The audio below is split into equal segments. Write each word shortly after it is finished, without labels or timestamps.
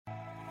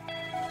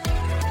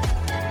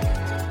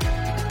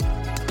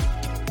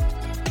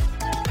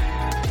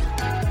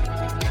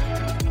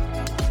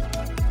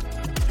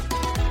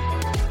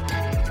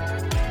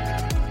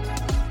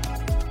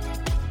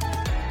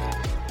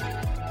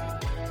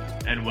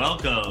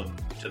welcome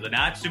to the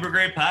Not Super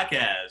Great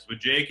Podcast with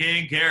JK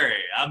and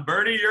Carrie. I'm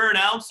Bernie, your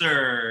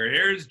announcer.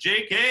 Here's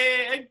JK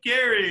and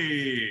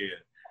Carrie.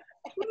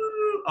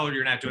 Woo. Oh,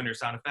 you're not doing your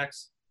sound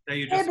effects? That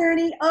you just... Hey,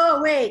 Bernie. Oh,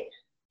 wait.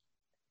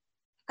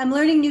 I'm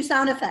learning new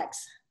sound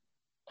effects.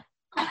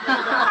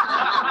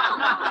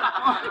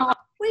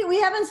 Wait,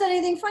 we haven't said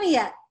anything funny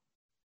yet.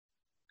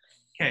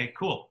 Okay,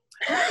 cool.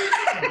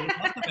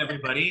 Welcome,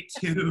 everybody,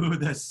 to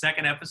the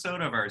second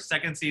episode of our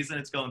second season.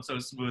 It's going so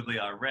smoothly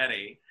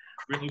already.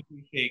 Really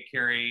appreciate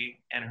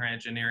Carrie and her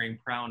engineering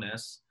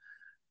prowess.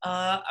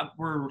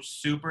 We're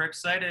super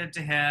excited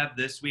to have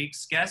this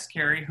week's guest,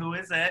 Carrie. Who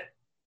is it?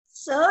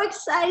 So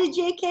excited,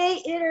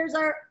 JK. It is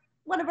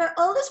one of our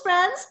oldest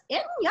friends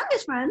and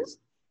youngest friends,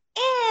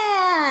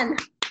 Anne.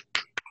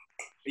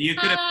 You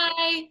could have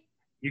Hi.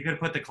 You could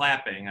put the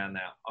clapping on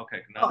that.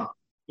 Okay, no.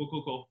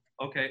 Cool.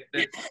 Okay.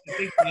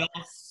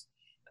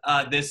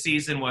 This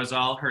season was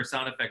all her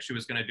sound effects she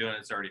was going to do, and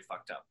it's already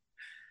fucked up.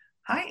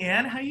 Hi,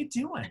 Anne. How you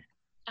doing?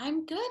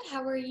 I'm good.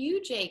 How are you,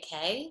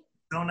 JK?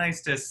 So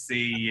nice to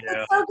see you.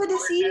 It's so good to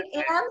see you,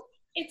 Anne.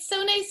 It's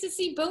so nice to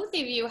see both of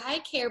you. Hi,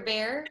 Care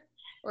Bear,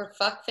 or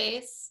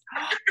Fuckface.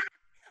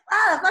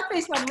 Wow, the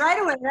fuckface went right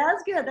away. That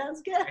was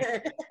good.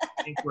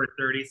 I think we're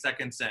 30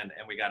 seconds in,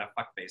 and we got a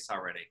fuckface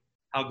already.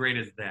 How great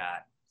is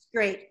that? It's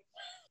great.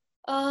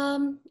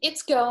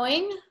 It's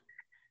going.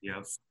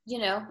 Yep. You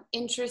know,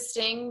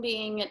 interesting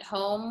being at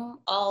home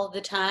all the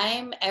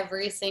time,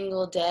 every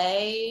single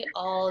day,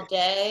 all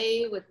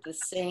day with the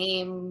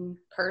same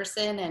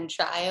person and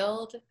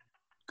child.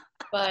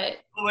 But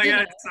Oh my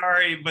God,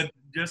 sorry, but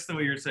just the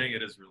way you're saying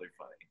it is really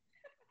funny.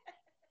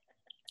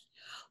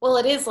 well,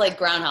 it is like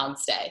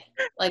Groundhog's Day.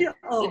 Like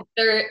Oh.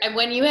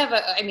 when you have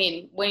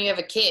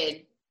a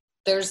kid,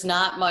 there's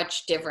not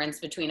much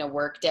difference between a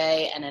work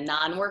day and a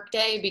non-work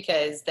day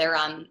because they're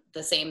on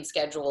the same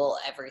schedule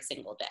every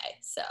single day.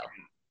 So.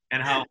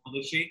 And how old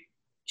is she?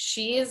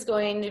 She is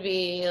going to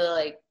be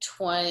like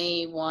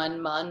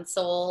 21 months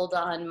old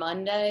on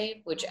Monday,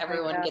 which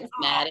everyone gets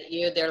mad at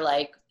you. They're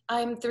like,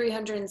 I'm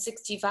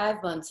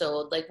 365 months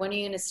old. Like, when are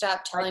you going to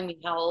stop telling me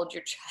how old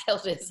your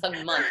child is a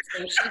month?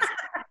 So she's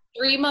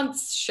 3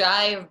 months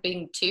shy of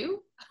being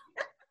 2.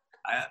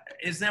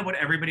 Isn't that what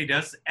everybody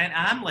does? And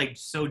I'm like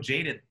so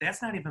jaded.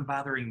 That's not even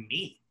bothering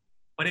me.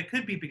 But it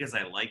could be because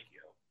I like you.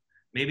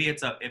 Maybe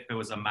if it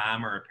was a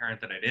mom or a parent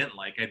that I didn't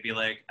like, I'd be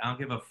like, I don't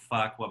give a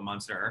fuck what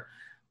months are her.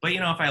 But,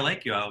 if I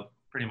like you, I'll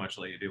pretty much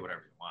let you do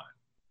whatever you want.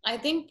 I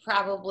think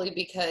probably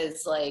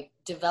because, like,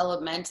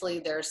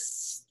 developmentally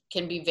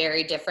can be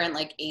very different.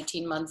 Like,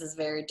 18 months is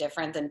very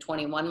different than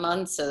 21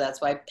 months. So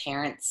that's why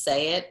parents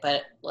say it.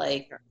 But,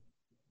 like,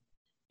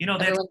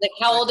 everyone's like,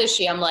 how old is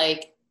she? I'm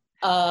like,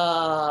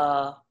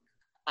 I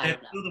don't know.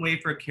 That's the way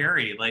for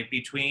Carrie. Like,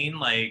 between,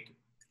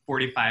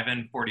 45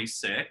 and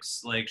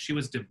 46, she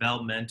was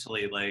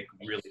developmentally,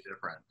 really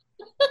different.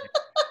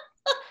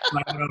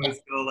 I would always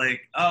go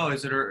like, oh,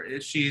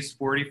 she's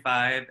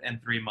 45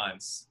 and 3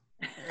 months.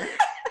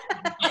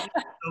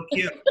 So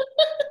cute.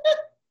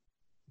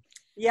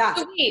 Yeah.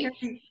 So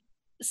wait,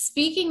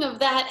 speaking of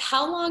that,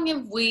 how long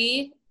have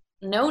we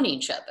known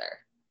each other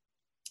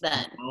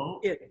then?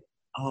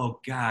 Oh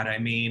God,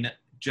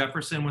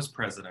 Jefferson was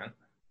president.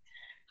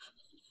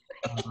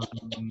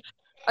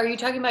 Are you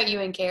talking about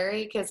you and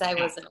Carrie? Because I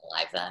wasn't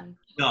alive then.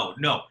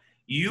 No.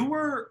 You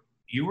were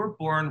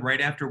born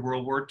right after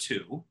World War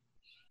II.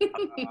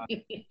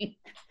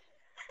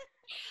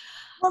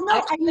 Well,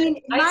 no,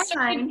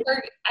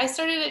 I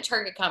started at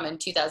Target Com in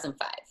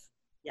 2005.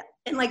 Yeah,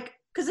 and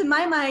because in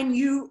my mind,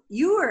 you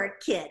were a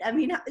kid.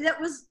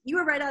 You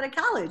were right out of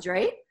college,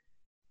 right?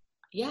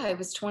 Yeah, I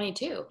was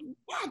 22.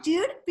 Yeah,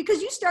 dude,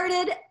 because you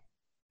started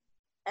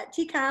at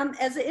TCOM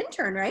as an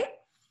intern, right?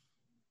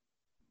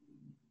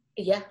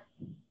 Yeah.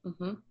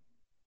 Mm-hmm.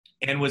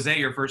 And was that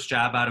your first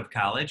job out of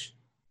college?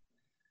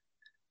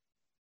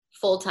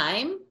 Full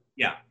time?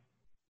 Yeah.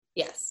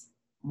 Yes.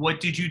 What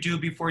did you do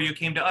before you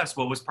came to us?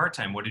 What was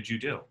part-time? What did you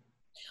do?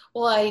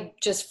 Well, I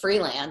just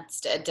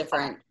freelanced at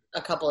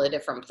a couple of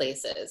different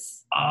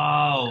places.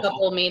 Oh. A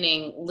couple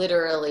meaning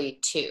literally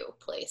 2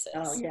 places.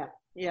 Oh,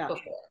 yeah.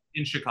 Before.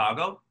 In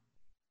Chicago?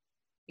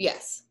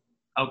 Yes.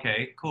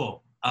 Okay,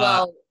 cool.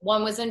 Well,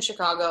 one was in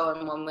Chicago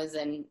and one was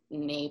in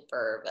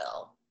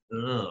Naperville.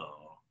 Oh.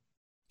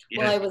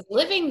 Yeah. Well, I was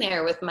living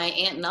there with my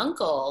aunt and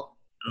uncle.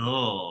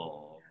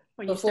 Oh.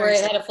 Before I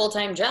had a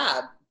full-time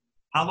job.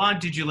 How long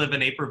did you live in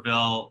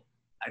Naperville?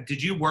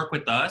 Did you work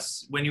with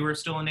us when you were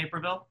still in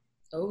Naperville?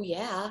 Oh,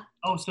 yeah.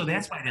 Oh, so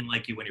that's why I didn't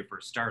like you when you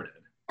first started.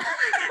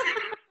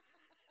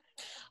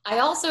 I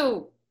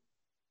also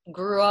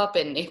grew up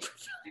in Naperville.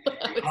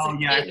 I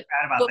forgot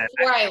about that.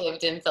 Before I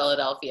lived in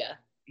Philadelphia.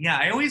 Yeah,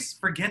 I always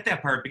forget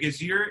that part because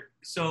the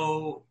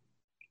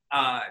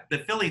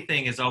Philly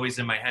thing is always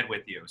in my head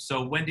with you.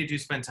 So when did you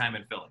spend time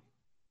in Philly?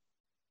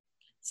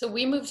 So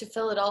we moved to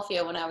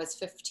Philadelphia when I was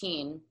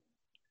 15,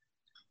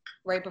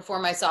 right before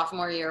my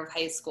sophomore year of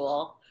high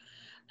school.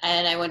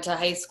 And I went to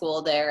high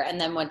school there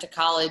and then went to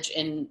college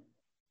in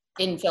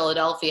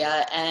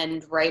Philadelphia.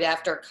 And right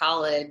after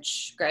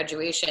college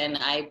graduation,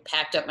 I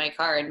packed up my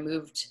car and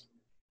moved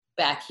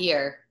back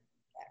here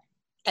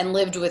and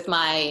lived with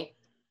my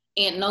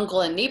aunt and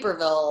uncle in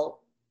Naperville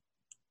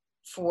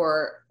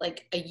for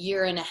like a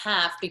year and a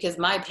half because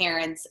my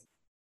parents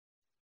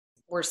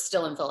were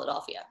still in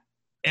Philadelphia.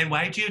 And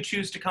why did you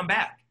choose to come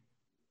back?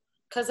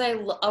 Because I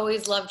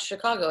always loved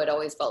Chicago. It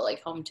always felt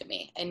like home to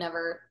me.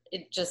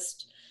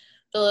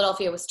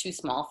 Philadelphia was too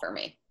small for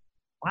me.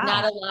 Wow.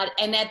 Not a lot.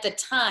 And at the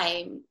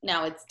time,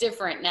 now it's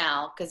different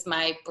now because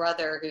my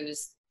brother,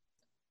 who's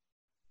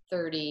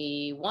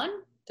 31,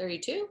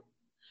 32.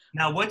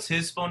 Now, what's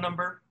his phone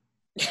number?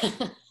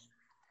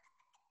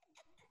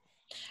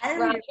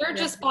 Roger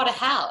just bought a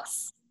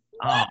house.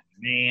 Oh,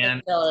 man.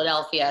 In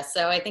Philadelphia.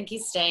 So I think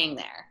he's staying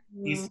there.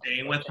 He's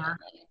staying with her?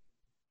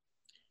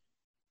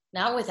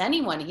 Not with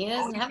anyone. He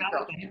doesn't have a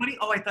girlfriend. Anybody?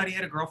 Oh, I thought he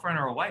had a girlfriend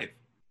or a wife.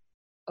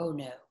 Oh,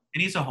 no.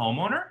 And he's a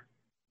homeowner?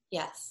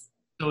 Yes.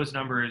 So his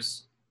number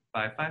is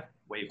 55?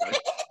 Wait, what?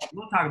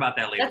 We'll talk about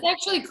that later. That's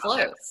actually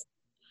close.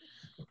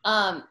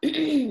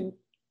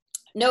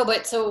 No,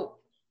 but so,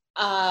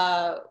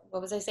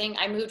 what was I saying?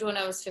 I moved when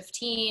I was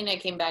 15. I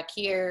came back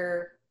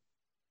here.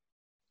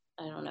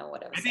 I don't know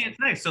what I was I think saying. it's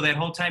nice. So that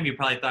whole time you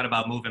probably thought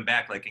about moving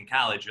back, like in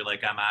college, you're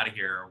like, I'm out of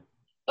here.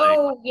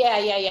 Oh,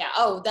 yeah.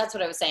 Oh, that's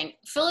what I was saying.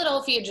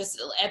 Philadelphia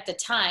just, at the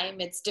time,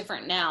 it's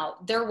different now.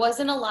 There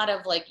wasn't a lot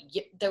of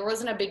there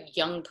wasn't a big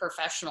young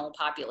professional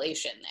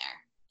population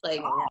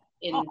there,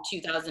 in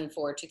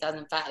 2004,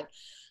 2005.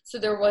 So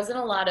there wasn't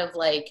a lot of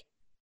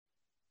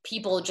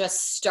people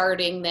just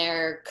starting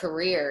their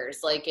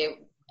careers,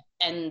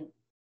 and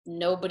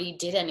nobody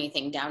did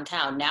anything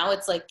downtown. Now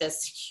it's like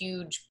this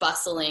huge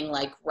bustling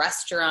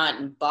restaurant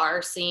and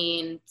bar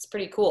scene. It's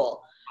pretty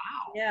cool.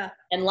 Wow. Yeah.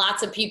 And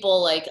lots of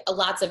people,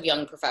 lots of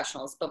young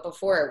professionals. But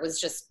before it was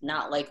just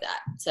not like that.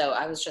 So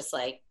I was just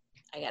like,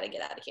 I got to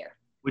get out of here.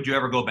 Would you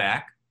ever go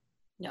back?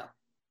 No.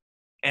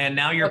 And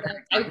now you're...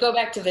 I would go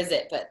back to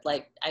visit, but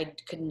I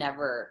could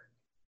never,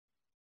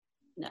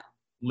 no.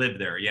 Live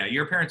there. Yeah.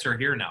 Your parents are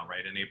here now,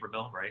 right? In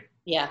Naperville, right?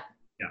 Yeah.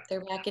 Yeah.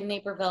 They're back in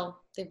Naperville.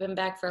 They've been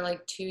back for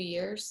 2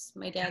 years.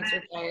 My dad's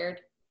retired.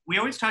 We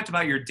always talked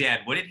about your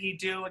dad. What did he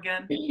do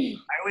again? I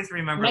always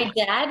remember. My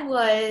dad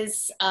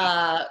was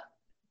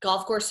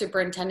golf course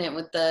superintendent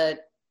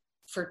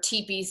for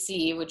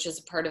TPC, which is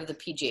a part of the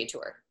PGA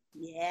Tour.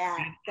 Yeah,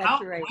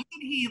 that's right. Wasn't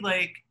he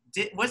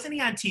wasn't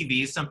he on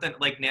TV, something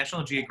like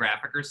National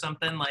Geographic or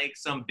something,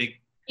 some big...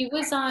 He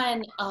was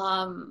on,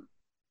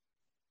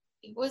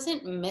 it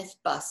wasn't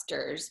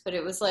Mythbusters, but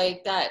it was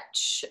that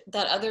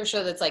other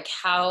show that's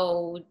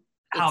How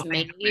It's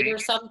Made or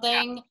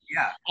something.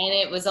 Yeah. And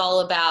it was all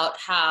about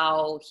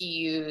how he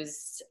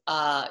used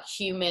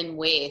human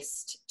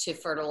waste to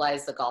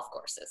fertilize the golf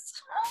courses.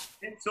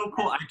 It's so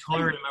cool. I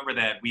totally remember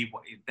that.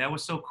 That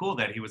was so cool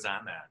that he was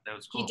on that. That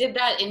was cool. He did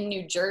that in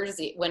New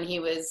Jersey when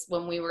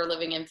we were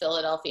living in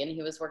Philadelphia, and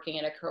he was working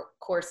at a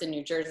course in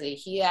New Jersey.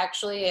 He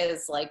actually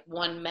is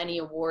won many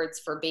awards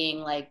for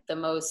being the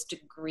most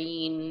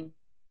green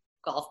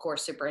golf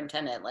course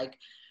superintendent,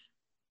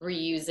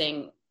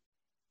 reusing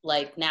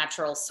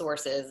natural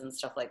sources and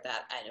stuff like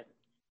that.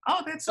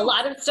 Oh, that's so a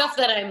lot of stuff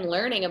that I'm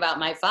learning about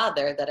my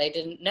father that I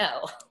didn't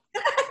know.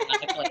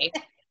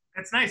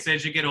 That's nice.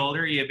 As you get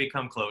older, you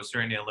become closer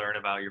and you learn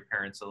about your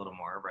parents a little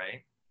more,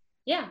 right?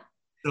 Yeah.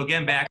 So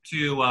again, back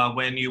to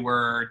when you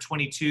were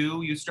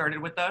 22, you started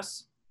with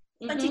us?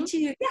 22.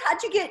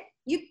 Yeah,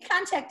 you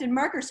contacted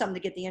Mark or something to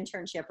get the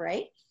internship,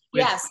 right?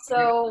 Yes.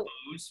 So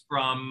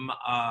from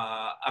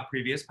a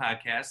previous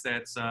podcast,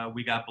 that's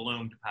We Got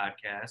Bloomed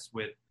podcast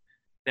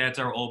that's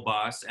our old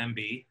boss,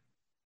 MB.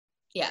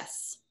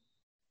 Yes.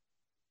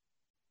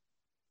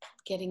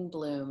 Getting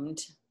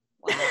bloomed.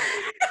 Wow.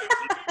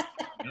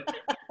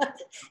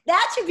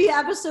 That should be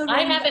episode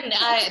one. That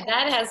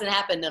hasn't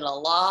happened in a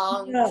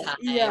long time.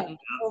 Yeah.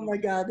 Oh my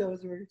God,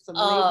 those were some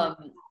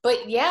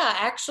but yeah,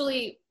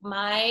 actually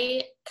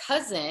my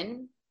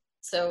cousin,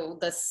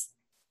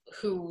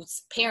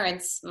 whose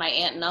parents, my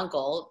aunt and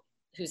uncle,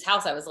 whose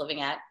house I was living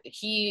at,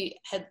 he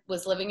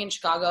was living in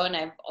Chicago, and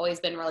I've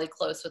always been really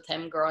close with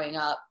him growing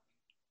up.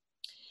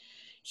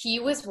 He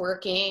was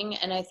working,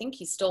 and I think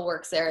he still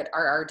works there at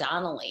R.R.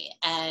 Donnelley,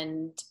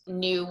 and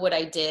knew what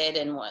I did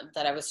and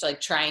that I was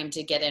trying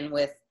to get in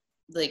with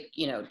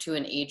to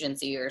an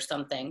agency or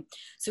something.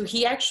 So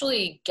he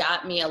actually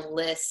got me a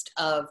list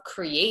of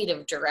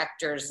creative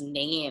directors'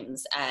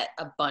 names at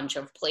a bunch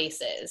of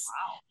places.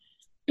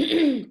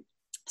 Wow.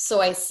 So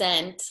I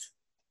sent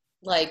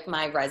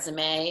my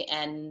resume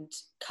and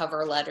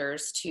cover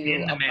letters to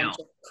a bunch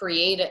of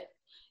creative.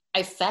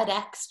 I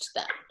FedExed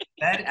them.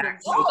 FedEx.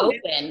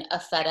 Open a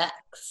FedEx.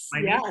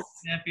 My nieces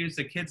and nephews,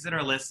 the kids that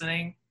are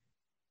listening,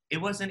 it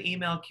wasn't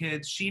email,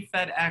 kids. She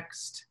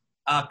FedExed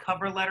a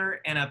cover letter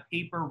and a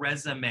paper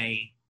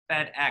resume.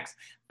 FedEx.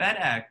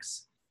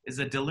 FedEx is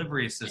a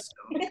delivery system.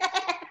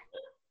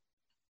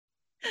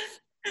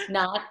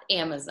 Not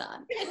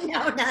Amazon.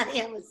 No, not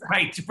Amazon.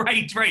 Right.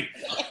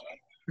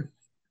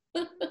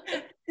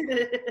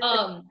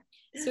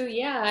 So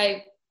yeah,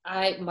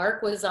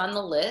 Mark was on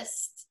the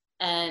list,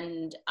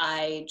 and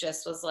I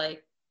just was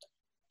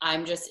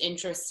I'm just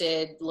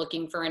interested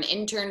looking for an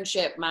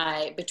internship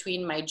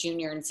between my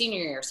junior and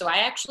senior year. So I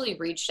actually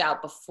reached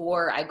out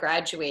before I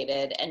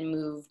graduated and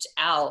moved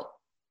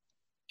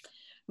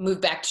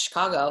back to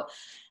Chicago.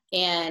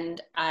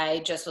 And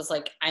I just was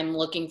like, I'm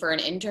looking for an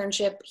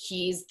internship.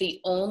 He's the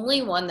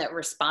only one that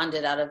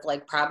responded out of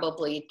like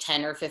probably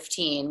 10 or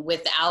 15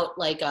 without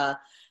like a,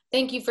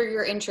 thank you for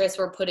your interest.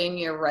 We're putting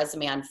your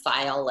resume on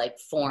file, like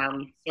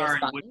form. Sorry,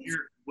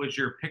 was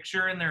your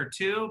picture in there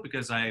too?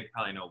 Because I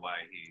probably know why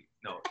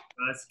no,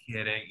 just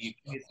kidding.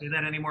 Can you say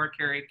that anymore,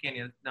 Carrie? Can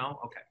you? No?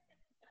 Okay.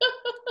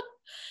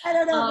 I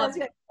don't know if that's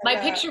good. My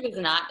picture was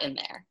not in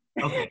there.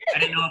 Okay. I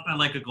didn't know if I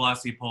like a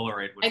glossy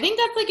Polaroid. I think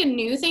that's like a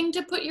new thing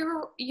to put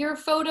your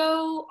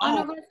photo on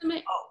a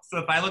resume. Oh, so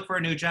if I look for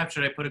a new job,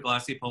 should I put a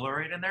glossy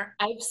Polaroid in there?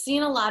 I've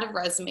seen a lot of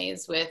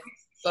resumes with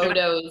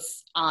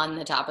photos on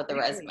the top of the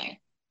resume.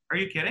 Are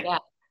you kidding? Yeah.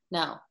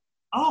 No.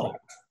 Oh.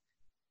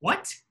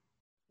 What?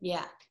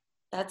 Yeah.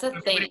 That's a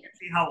thing.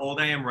 See how old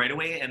I am right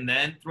away and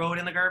then throw it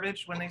in the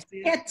garbage when they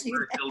see it?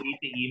 Or delete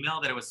the email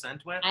that it was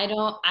sent with? I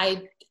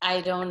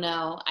don't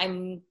know.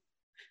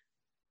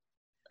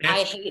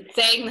 I hate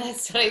saying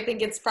this, but I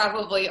think it's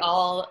probably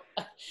all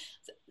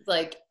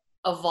like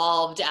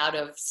evolved out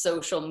of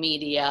social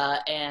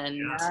media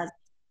and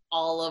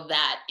all of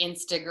that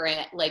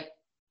Instagram, like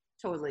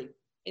totally.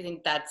 I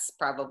think that's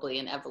probably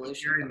an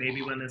evolution. Carrie,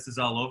 maybe when this is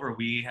all over,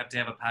 we have to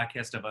have a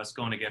podcast of us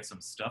going to get some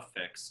stuff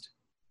fixed.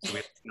 So we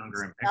have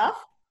younger and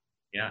stuff?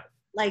 Yeah.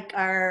 Like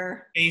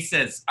our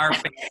faces. Our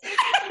faces.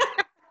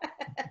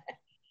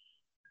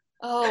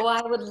 Oh,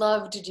 I would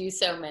love to do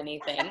so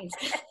many things.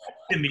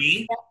 To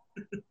me?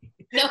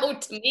 No,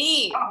 to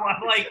me. Oh,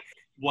 I'm like,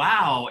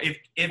 wow. If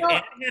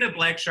Anna had a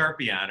black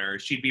Sharpie on her,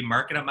 she'd be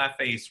marking up my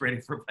face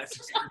ready for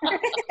plastic surgery.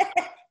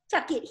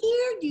 Tuck it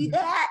here, do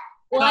that.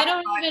 Well, I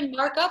don't even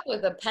mark up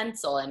with a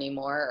pencil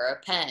anymore or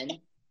a pen.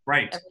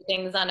 Right.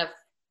 Everything's on a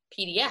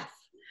PDF.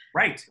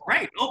 Right.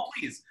 Oh,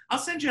 please. I'll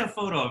send you a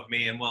photo of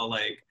me and we'll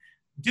like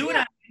do it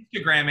on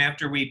Instagram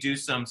after we do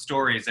some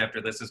stories after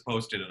this is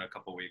posted in a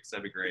couple weeks.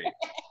 That'd be great.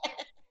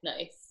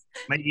 Nice.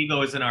 My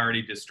ego isn't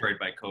already destroyed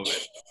by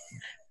COVID.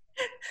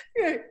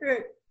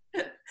 Right.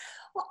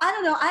 Well, I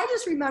don't know. I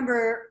just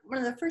remember one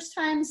of the first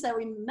times that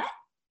we met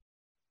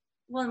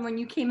when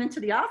you came into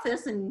the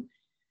office and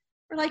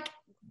we're like,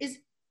 is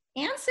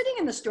Anne sitting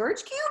in the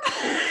storage cube?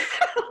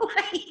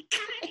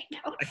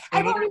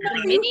 I don't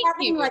remember you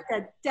having like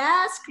a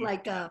desk,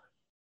 like a...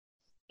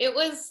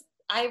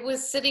 I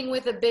was sitting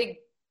with a big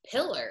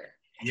pillar.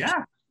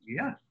 Yeah.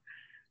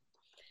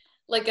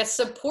 Like a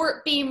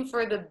support beam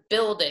for the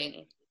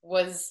building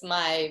was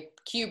my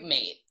cube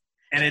mate.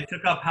 And it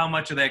took up how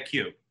much of that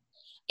cube?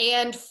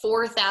 And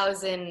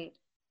 4,000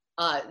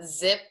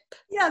 zip.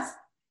 Yes.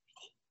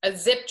 A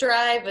zip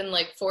drive and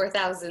like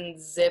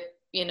 4,000 zip,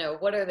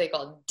 what are they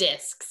called?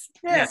 Discs.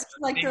 Yes,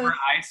 like they were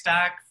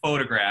iStock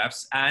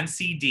photographs on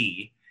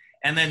CD.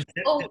 And then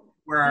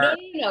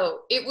no.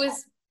 It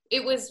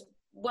was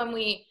when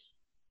we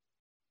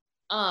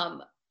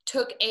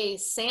took a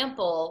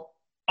sample,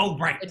 a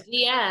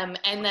DM,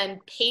 and then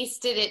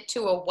pasted it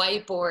to a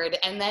whiteboard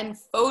and then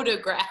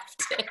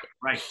photographed it.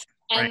 Right.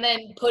 And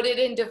then put it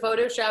into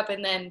Photoshop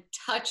and then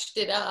touched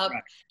it up.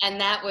 Right. And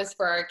that was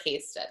for our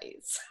case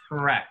studies.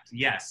 Correct.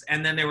 Yes.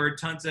 And then there were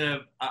tons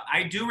of,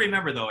 I do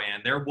remember though,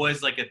 Anne, there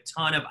was like a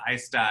ton of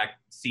iStock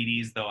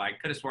CDs though. I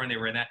could have sworn they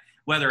were in that,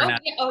 whether or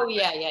not.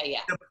 Yeah.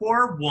 The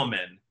poor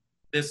woman,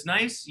 this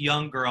nice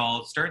young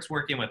girl starts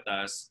working with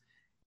us.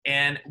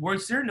 And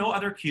was there no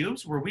other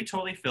cubes? Were we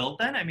totally filled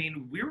then? I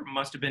mean,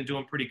 must have been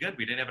doing pretty good.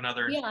 We didn't have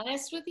another. To be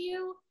honest with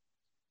you,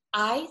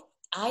 I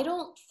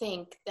don't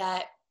think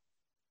that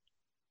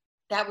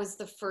was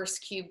the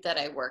first cube that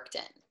I worked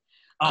in.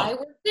 Oh. I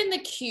worked in the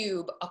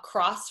cube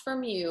across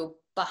from you,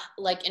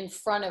 like in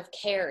front of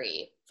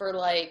Carrie for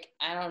like,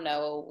 I don't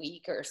know, a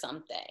week or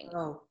something.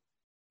 Oh.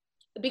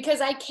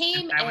 Because I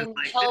came and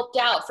helped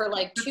out for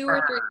like 2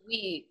 or 3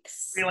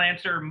 weeks.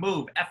 Freelancer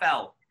move,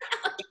 FL.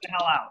 Get the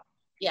hell out.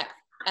 Yeah,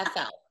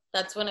 FL.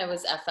 That's when I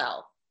was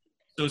FL.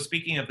 So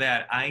speaking of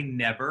that, I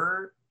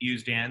never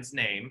used Anne's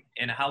name.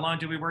 And how long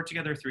did we work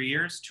together? 3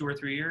 years? 2 or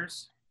 3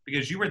 years?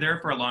 Because you were there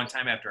for a long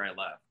time after I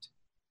left.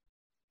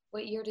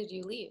 What year did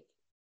you leave?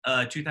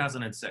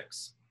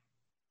 2006.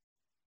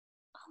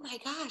 Oh my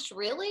gosh,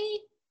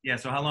 really? Yeah,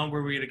 so how long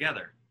were we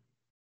together?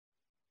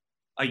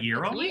 A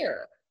year only? A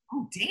year.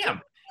 Oh, damn.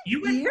 A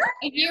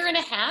year and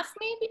a half,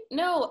 maybe?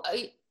 No.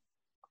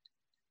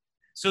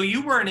 So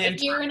you were an intern.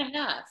 A year and a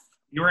half.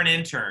 You were an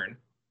intern.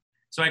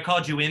 So I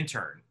called you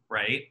intern,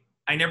 right?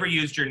 I never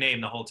used your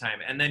name the whole time.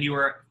 And then you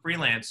were a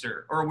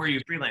freelancer, or were you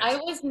freelancer? I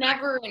was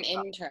never an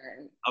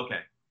intern.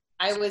 Okay.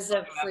 I was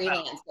a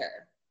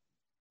freelancer.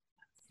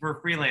 For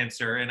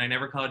freelancer, and I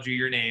never called you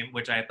your name,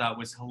 which I thought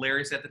was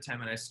hilarious at the time,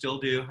 and I still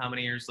do, how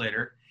many years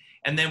later.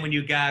 And then when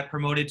you got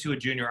promoted to a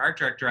junior art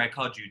director, I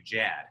called you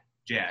JAD,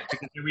 because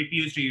I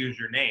refused to use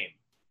your name.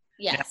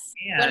 Yes,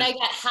 when I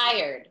got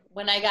hired,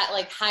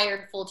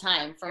 hired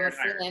full-time from a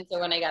freelancer,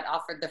 when I got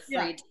offered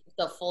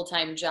the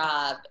full-time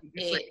job.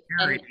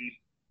 Carrie,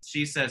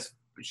 she says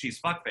she's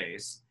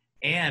fuckface,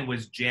 Anne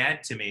was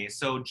JAD to me.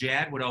 So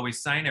JAD would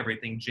always sign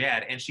everything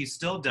JAD, and she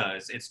still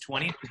does. It's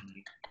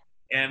 2020.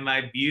 And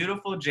my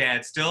beautiful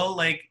JAD still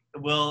like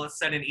will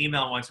send an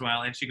email once in a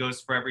while, and she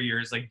goes forever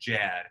yours like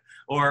JAD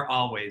or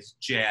always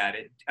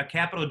JAD, a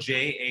capital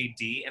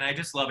JAD, and I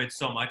just love it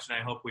so much, and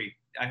I hope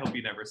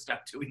you never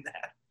stop doing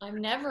that. I'm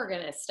never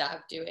gonna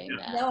stop doing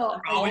that. No,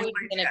 I'm always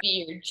gonna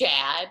be your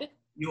JAD.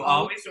 You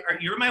always are.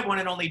 You're my one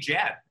and only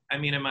JAD. I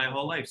mean, in my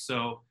whole life.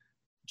 So,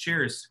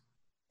 cheers.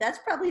 That's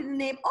probably the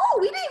name. Oh,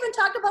 we didn't even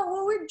talk about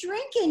what we're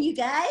drinking, you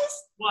guys.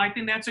 Well, I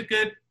think that's a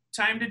good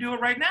time to do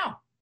it right now.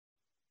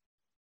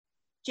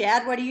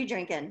 Jad, what are you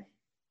drinking?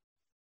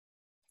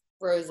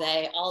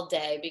 Rosé all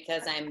day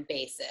because I'm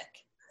basic.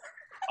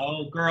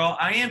 Oh, girl,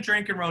 I am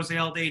drinking rosé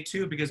all day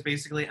too because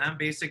basically I'm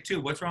basic too.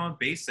 What's wrong with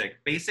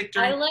basic? Basic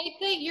drink. I like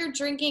that you're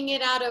drinking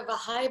it out of a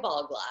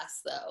highball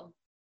glass, though.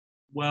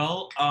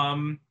 Well,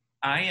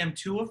 I am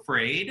too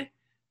afraid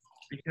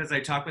because I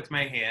talk with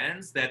my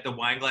hands that the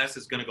wine glass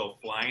is going to go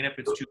flying if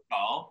it's too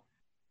tall,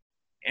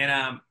 and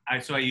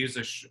I use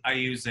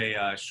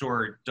a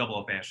short double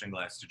old-fashioned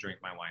glass to drink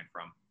my wine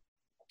from.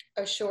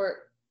 A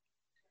short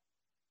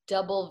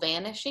double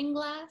vanishing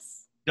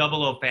glass?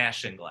 Double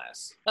old-fashioned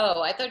glass.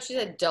 Oh, I thought you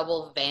said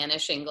double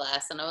vanishing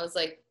glass, and I was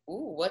like,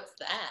 ooh, what's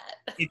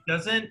that? It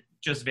doesn't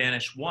just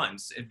vanish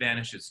once, it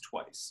vanishes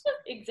twice.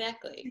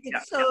 Exactly.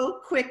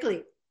 So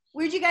quickly.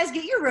 Where'd you guys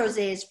get your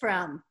rosés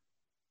from?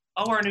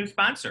 Oh, our new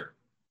sponsor.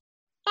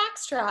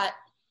 Foxtrot.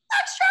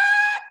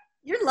 Foxtrot!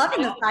 You're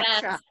loving the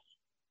Foxtrot.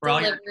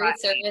 Delivery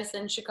service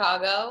in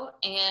Chicago,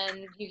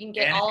 and you can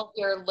get all of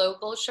your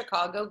local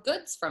Chicago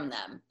goods from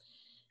them.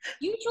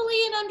 Usually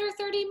in under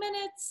 30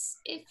 minutes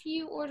if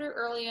you order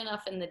early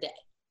enough in the day.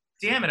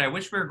 Damn it, I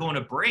wish we were going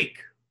to break.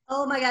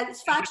 Oh my God,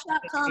 it's Foxtrot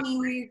calling you.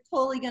 We're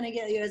totally going to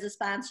get you as a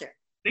sponsor.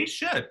 They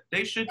should.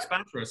 They should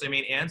sponsor us. I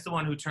mean, Anne's the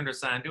one who turned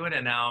us on to it,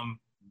 and now I'm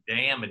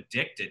damn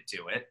addicted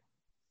to it.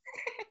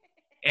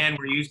 And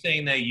were you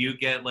saying that you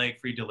get like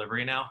free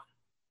delivery now?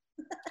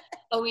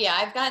 Oh yeah,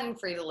 I've gotten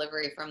free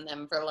delivery from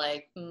them for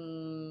like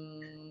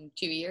 2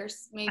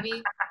 years,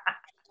 maybe.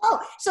 Oh,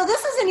 so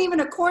this isn't even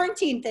a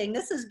quarantine thing.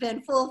 This has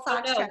been full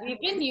Foxtrot. No, we've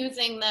been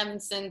using them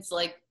since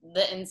like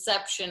the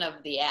inception of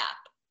the app.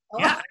 Oh.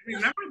 Yeah, I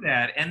remember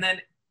that. And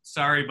then,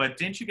 sorry, but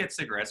didn't you get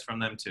cigarettes from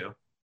them too?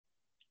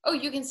 Oh,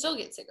 you can still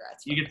get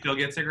cigarettes. You can still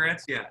get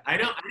cigarettes? Yeah. I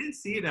didn't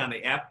see it on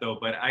the app though,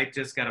 but I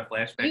just got a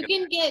flashback.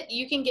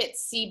 You can get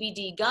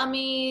CBD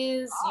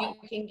gummies. You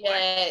can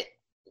get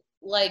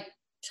like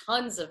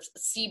tons of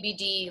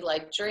CBD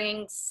like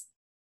drinks,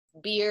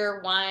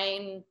 beer,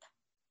 wine.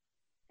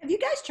 Have you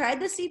guys tried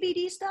the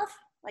CBD stuff?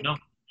 Like, no.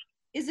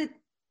 Is it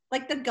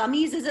like the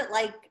gummies? Is it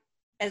like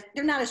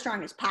they're not as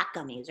strong as pot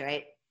gummies,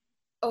 right?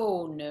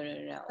 Oh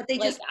no! But they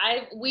like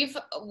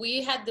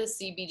we had the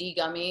CBD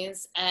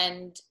gummies,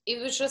 and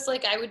it was just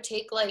like I would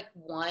take like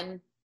one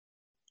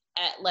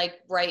at like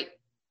right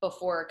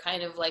before,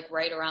 kind of like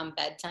right around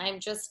bedtime.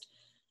 Just,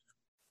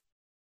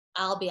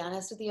 I'll be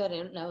honest with you, I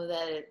didn't know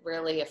that it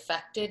really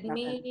affected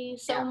me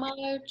so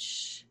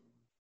much.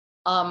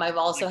 I've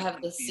also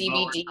have the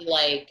CBD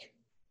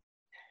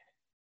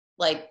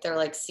like they're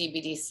like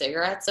CBD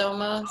cigarettes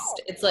almost.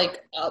 It's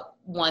like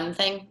one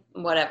thing,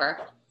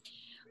 whatever.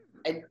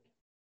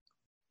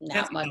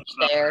 Not much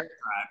there.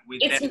 They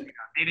didn't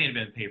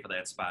even pay for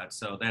that spot,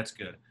 so that's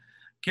good.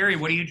 Carrie,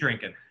 what are you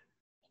drinking?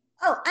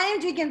 Oh, I am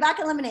drinking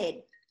vodka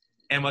lemonade.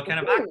 And what kind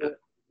of vodka?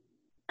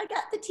 I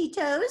got the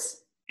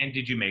Tito's. And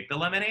did you make the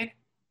lemonade?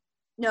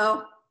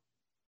 No,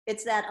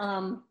 it's that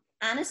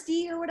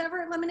Honesty or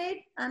whatever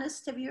lemonade.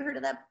 Honest, have you heard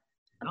of that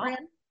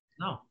brand?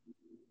 No.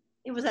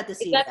 It was at the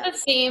Is that the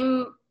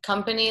same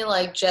company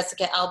like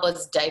Jessica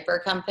Alba's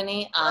diaper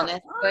company,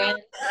 Honest brand?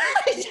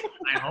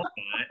 I hope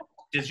not.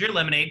 Does your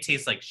lemonade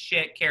taste like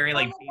shit, Carrie?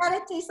 Like, oh my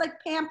God, it tastes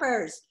like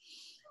Pampers.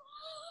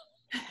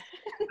 How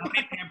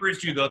many Pampers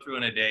do you go through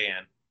in a day,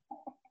 Ann?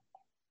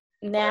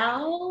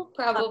 Now,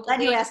 probably. I'm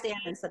glad you asked Ann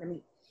instead of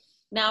me.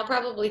 Now,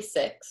 probably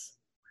 6.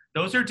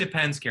 Those are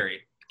Depends, Carrie.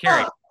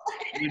 Carrie,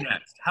 you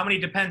next. How many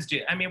Depends do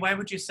you? I mean, why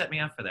would you set me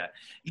up for that?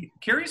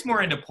 Carrie's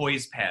more into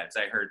Poise pads,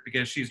 I heard,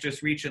 because she's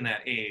just reaching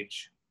that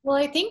age. Well,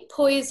 I think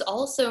Poise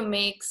also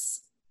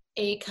makes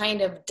a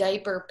kind of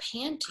diaper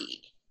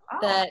panty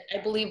that I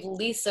believe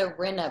Lisa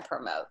Rinna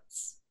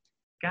promotes.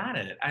 Got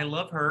it. I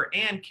love her.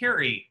 And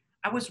Carrie,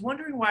 I was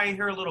wondering why I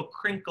hear a little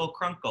crinkle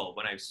crunkle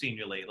when I've seen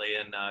you lately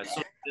in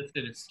social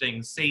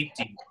distancing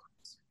safety.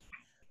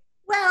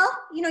 Well,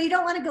 you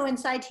don't want to go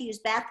inside to use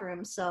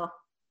bathrooms, so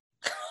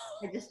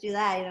I just do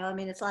that. I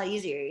mean, it's a lot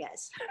easier, you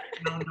guys.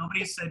 No,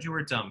 nobody said you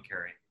were dumb,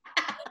 Carrie.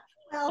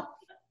 Well,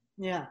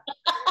 yeah.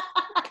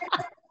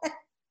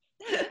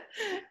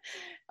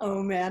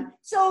 Oh man.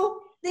 So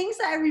things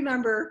I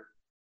remember.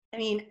 I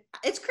mean,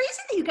 it's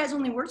crazy that you guys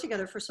only work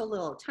together for so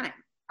little time.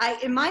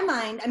 In my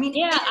mind, I mean.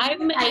 Yeah,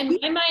 in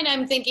my mind,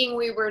 I'm thinking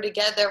we were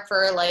together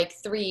for like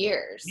 3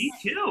 years. Me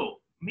too.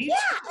 Me yeah,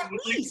 too. It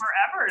was like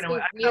forever. It's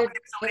a weird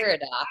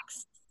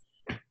paradox.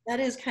 That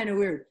is kind of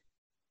weird.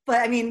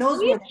 But I mean, those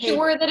were. Are you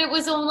sure that it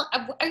was only?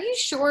 Are you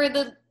sure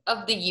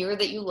of the year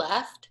that you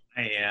left?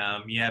 I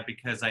am, yeah,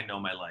 because I know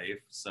my life.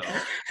 So.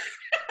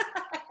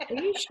 Are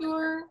you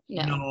sure?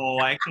 No. No,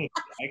 I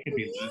could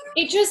be losing.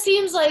 It just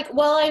seems like,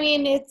 well, I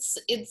mean,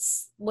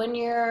 it's when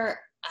you're,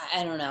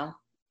 I don't know.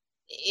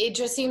 It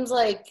just seems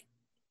like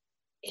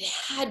it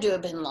had to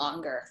have been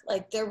longer.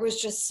 Like there was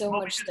just so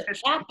much that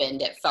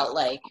happened. It felt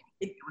like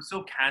It was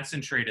so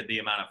concentrated, the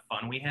amount of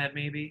fun we had,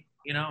 maybe,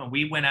 and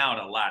we went out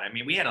a lot. I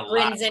mean, we had a lot.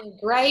 Grins and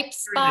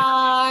Gripes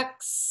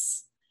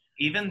box.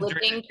 Even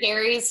Flipping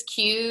Carrie's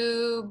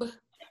cube.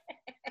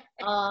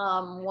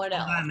 What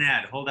else?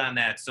 Hold on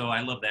that. So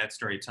I love that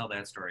story. Tell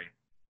that story.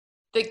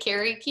 The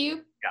Carrie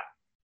cube? Yeah.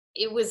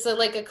 It was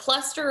like a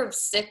cluster of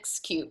 6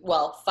 cube.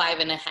 Well,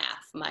 5.5.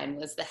 Mine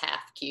was the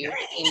half cube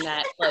in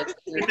that like.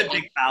 There's a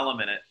big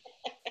column in it.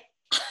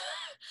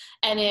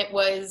 And it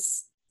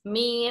was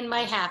me and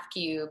my half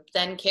cube.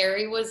 Then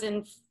Carrie was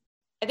in.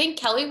 I think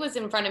Kelly was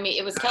in front of me.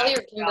 It was Kelly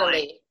or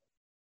Kimberly.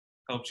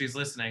 Hope she's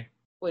listening.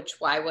 Which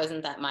why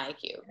wasn't that my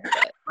cube?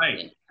 But,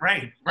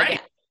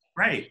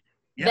 right.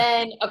 Yeah.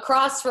 Then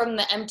across from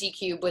the empty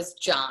cube was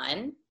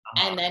John,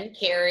 and then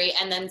Carrie,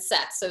 and then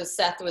Seth. So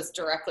Seth was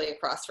directly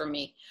across from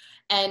me.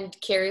 And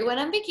Carrie went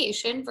on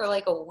vacation for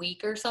like a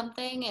week or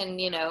something. And,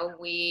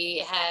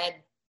 we had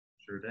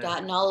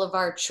gotten all of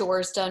our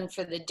chores done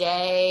for the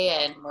day,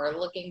 and we're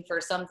looking for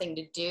something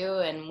to do.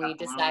 And we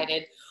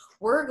decided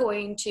we're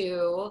going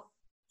to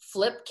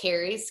flip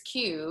Carrie's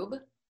cube.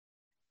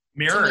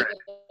 Mirror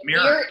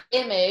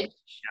image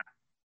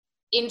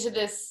into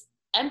this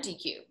empty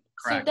cube.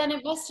 Correct. So then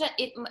it must have,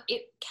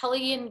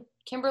 Kelly and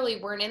Kimberly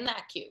weren't in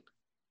that cube.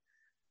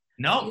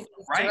 No,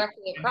 right.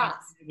 Directly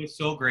across. It was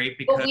so great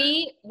because but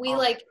we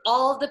like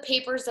all the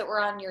papers that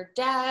were on your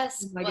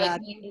desk. Oh my like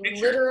God.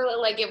 literally,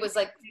 like it was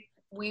like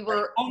we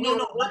were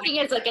working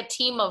as like a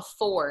team of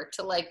 4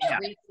 to like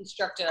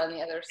reconstruct it on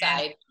the other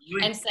side,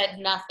 and said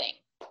nothing.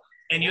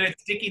 And you had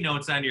sticky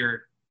notes on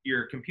your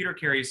computer,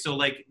 Carrie. So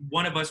like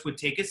one of us would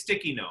take a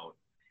sticky note,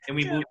 and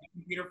we moved the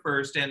computer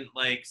first, and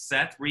like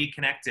Seth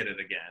reconnected it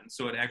again,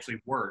 so it actually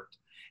worked.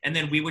 And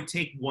then we would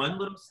take one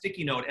little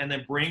sticky note and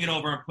then bring it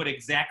over and put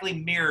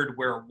exactly mirrored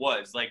where it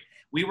was. Like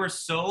we were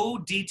so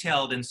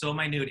detailed and so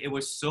minute. It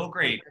was so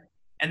great.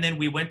 And then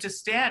we went to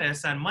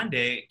status on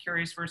Monday,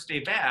 Carrie's first day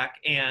back,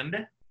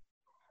 and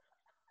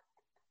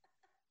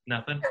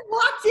nothing. I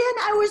walked in,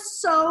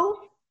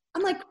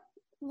 I'm like,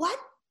 what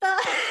the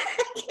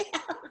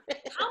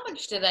heck? How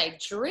much did I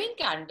drink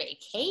on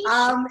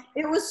vacation?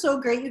 It was so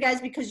great, you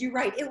guys, because you're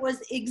right. It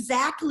was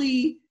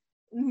exactly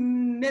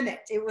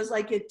mimicked. It was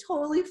like it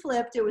totally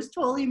flipped. It was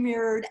totally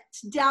mirrored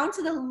down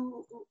to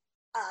the.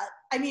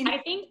 I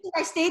think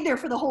I stayed there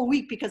for the whole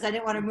week because I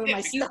didn't want to move my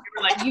stuff. You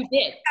were like, you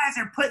did. You guys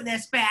are putting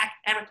this back,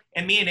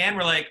 and me and Ann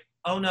were like,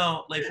 oh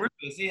no, like we're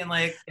busy, and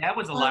like that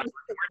was a lot of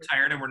work. We're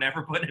tired, and we're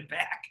never putting it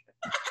back.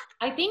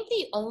 I think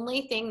the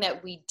only thing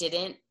that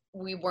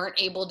we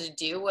weren't able to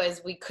do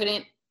was we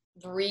couldn't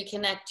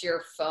reconnect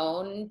your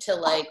phone to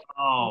like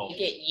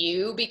make it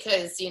you,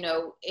 because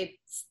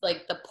it's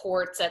like the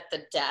ports at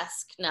the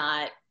desk,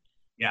 not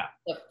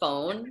the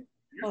phone.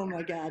 Oh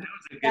my God,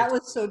 that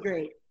was so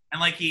great. And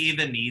like you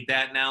even need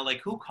that now.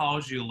 Like who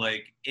calls you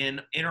like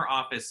in our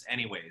office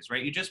anyways,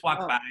 right? You just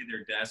walk by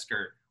their desk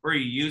or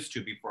you used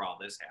to before all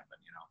this happened,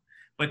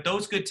 But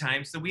those good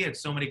times, so we had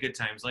so many good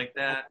times like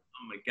that.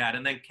 Oh my God.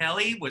 And then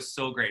Kelly was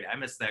so great. I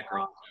miss that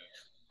girl.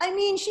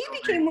 She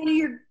became one of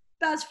your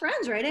best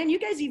friends, right? And you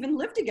guys even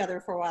lived together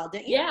for a while,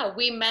 didn't you? Yeah,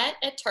 we met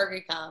at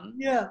TargetCom.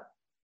 Yeah.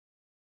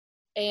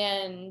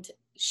 And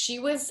she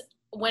was,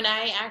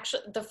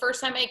 the first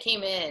time I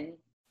came in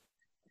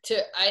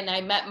and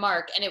I met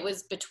Mark, and it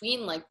was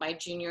between like my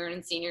junior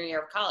and senior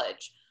year of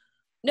college.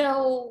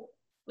 No,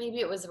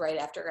 maybe it was right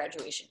after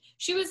graduation.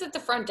 She was at the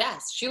front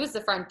desk. She was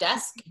the front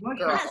desk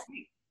girl.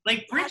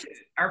 Like Bridget,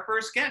 our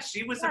first guest,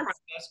 she was the front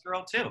desk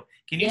girl too.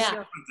 Can you say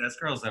front desk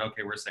girl? Is that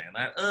okay? We're saying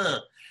that.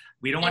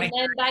 We don't want to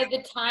hear.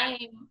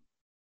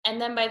 And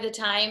then by the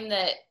time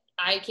that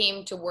I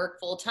came to work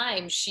full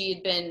time, she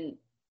had been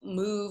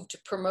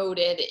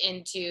promoted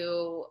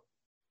into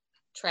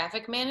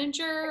traffic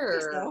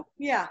manager.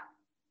 Yeah.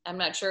 I'm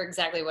not sure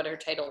exactly what her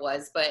title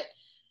was,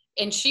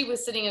 and she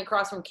was sitting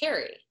across from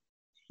Carrie.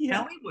 Yeah.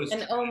 Kelly was.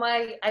 And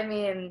wait a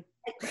minute.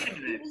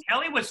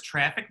 Kelly was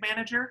traffic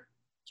manager.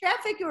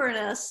 Traffic or an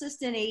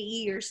assistant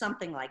AE or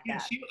something like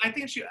that.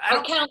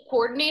 Account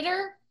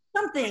coordinator?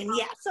 Something like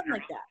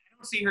that. I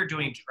don't see her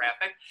doing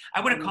traffic.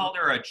 I would have called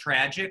her a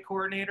tragic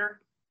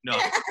coordinator. No.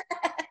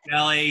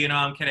 Kelly,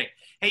 I'm kidding.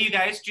 Hey, you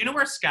guys, do you know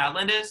where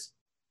Scotland is?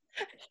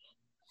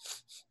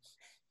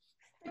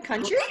 The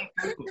country?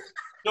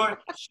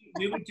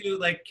 We would do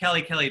like,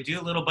 Kelly,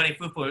 do a little bunny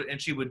foo-foo,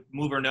 and she would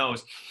move her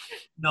nose.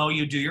 No,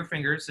 you do your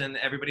fingers, and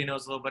everybody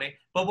knows little bunny.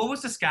 But what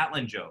was the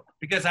Scotland joke?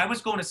 Because I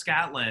was going to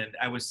Scotland.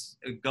 I was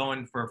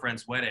going for a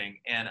friend's wedding,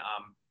 and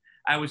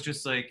I was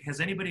just like,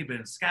 has anybody been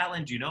in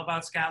Scotland? Do you know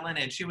about Scotland?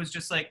 And she was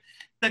just like,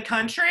 the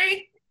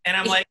country? And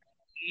I'm like,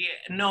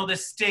 no, the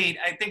state.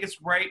 I think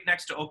it's right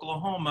next to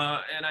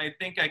Oklahoma, and I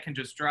think I can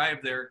just drive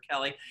there,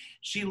 Kelly.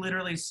 She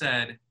literally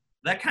said,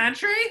 the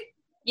country?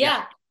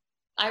 Yeah.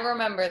 I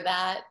remember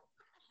that.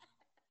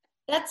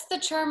 That's the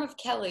charm of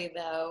Kelly,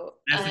 though.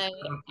 That's the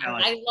charm of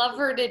Kelly. I love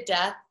her to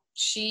death.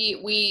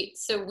 We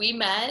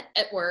met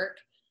at work.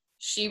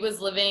 She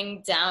was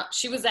living downtown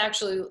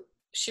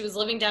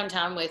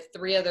with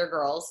three of her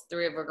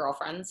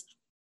girlfriends.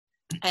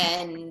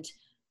 And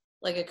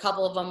like a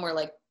couple of them were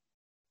like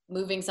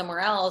moving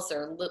somewhere else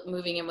or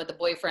moving in with a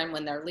boyfriend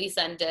when their lease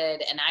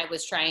ended. And I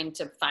was trying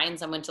to find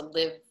someone to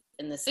live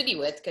in the city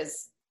with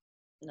because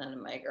none of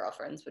my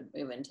girlfriends would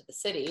move into the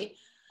city.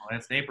 Oh,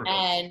 that's neighborhood.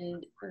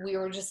 And we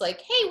were just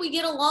like, hey, we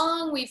get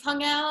along, we've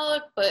hung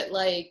out, but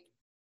like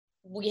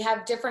we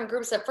have different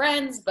groups of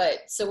friends,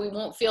 but so we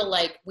won't feel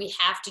like we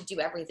have to do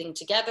everything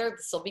together.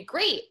 This will be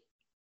great.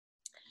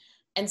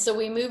 And so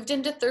we moved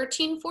into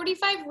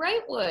 1345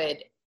 Wrightwood.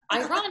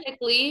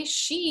 Ironically,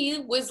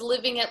 she was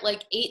living at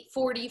like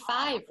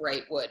 845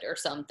 Wrightwood or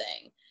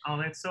something. Oh,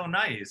 that's so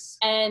nice.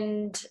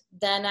 And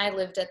then I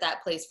lived at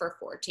that place for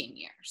 14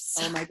 years.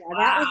 Oh my God.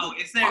 Wow.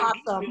 That was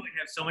awesome. We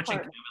have so much in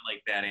common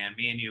like that, Ann.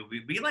 Me and you,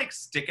 we like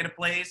stick in a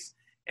place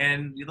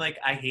and like,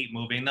 I hate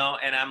moving though.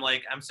 And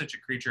I'm such a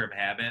creature of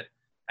habit.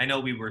 I know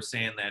we were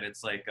saying that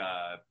it's like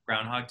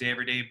Groundhog Day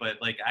every day,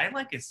 but like, I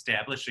like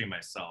establishing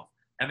myself.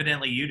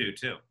 Evidently you do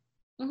too.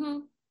 Mm-hmm.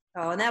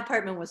 Oh, and that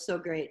apartment was so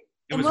great.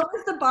 And what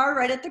was the bar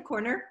right at the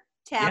corner?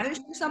 Tavish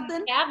or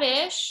something?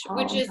 Tavish,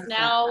 which is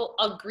now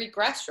a Greek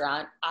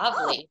restaurant,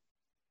 oddly.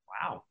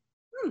 Wow.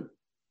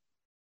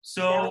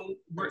 So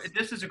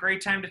this is a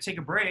great time to take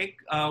a break.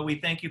 We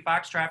thank you,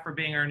 Foxtrot, for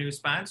being our new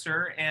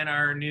sponsor and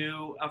our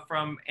new,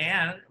 from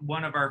Ann,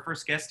 one of our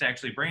first guests to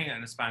actually bring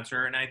in a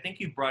sponsor. And I think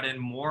you brought in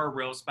more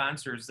real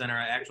sponsors than our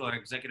actual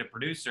executive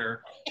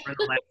producer for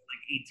the last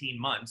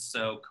 18 months.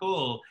 So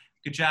cool.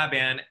 Good job,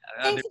 Ann.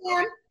 Thanks,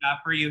 Ann. Job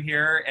for you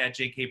here at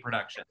JK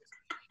Productions.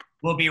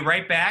 We'll be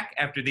right back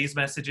after these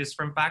messages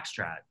from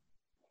Foxtrot.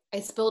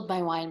 I spilled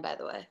my wine, by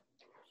the way.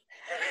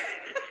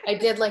 I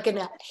did like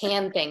a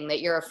hand thing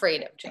that you're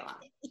afraid of, John.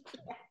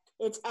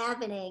 It's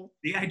happening.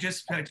 See, I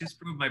just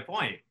proved my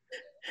point.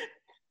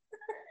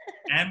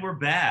 And we're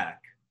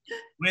back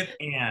with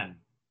Ann.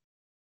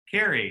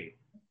 Carrie,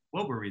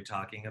 what were we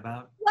talking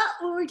about? What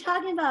were we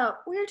talking about?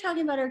 We were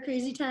talking about our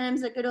crazy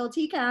times at good old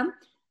TCOM.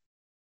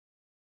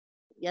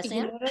 Yes, Ann?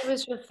 You know what I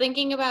was just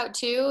thinking about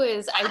too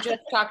is I just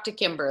talked to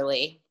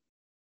Kimberly.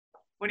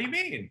 What do you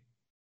mean?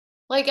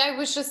 Like, I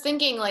was just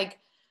thinking, like,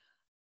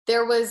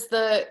 there was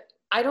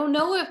I don't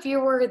know if you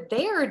were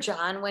there,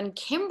 John, when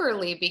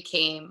Kimberly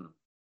became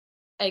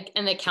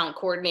an account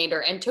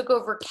coordinator and took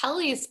over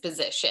Kelly's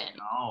position.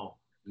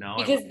 No.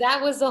 Because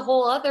that was a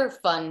whole other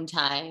fun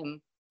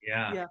time.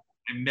 Yeah.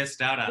 I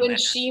missed out on when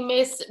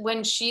that.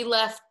 When she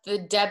left the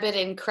debit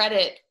and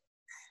credit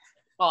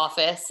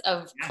office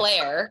of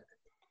Claire.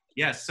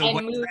 Yes, so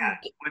what's that?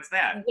 What's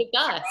that? With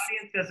us. Our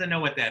audience doesn't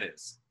know what that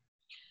is.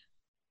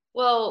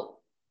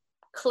 Well,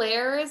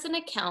 Claire is an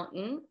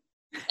accountant,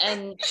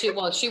 and she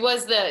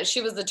was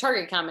the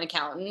Target Common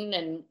accountant,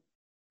 and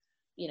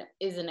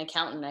is an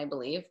accountant, I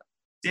believe.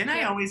 Didn't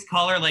I always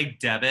call her like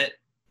debit?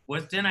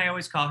 Didn't I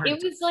always call her?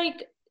 It was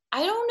like,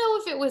 I don't know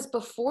if it was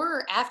before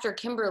or after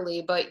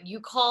Kimberly, but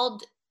you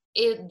called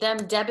them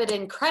debit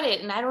and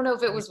credit, and I don't know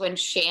if it was when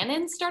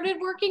Shannon started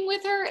working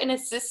with her and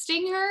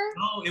assisting her.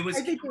 No, it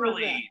was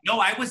Kimberly.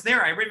 No, I was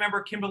there. I remember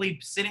Kimberly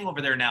sitting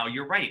over there now.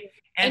 You're right.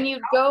 And you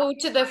go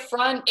to the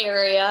front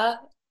area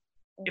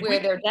where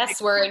their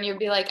desks were, and you'd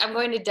be like, I'm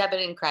going to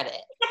debit and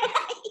credit.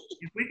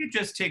 If we could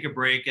just take a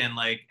break and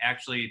like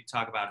actually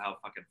talk about how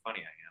fucking funny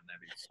I am, that'd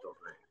be so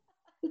great.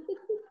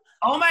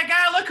 Oh my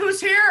God, look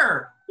who's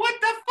here. What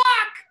the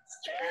fuck?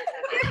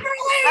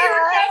 Kimberly, we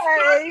were just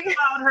talking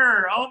about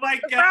her. Oh my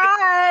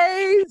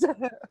God.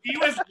 Surprise! He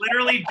was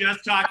literally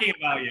just talking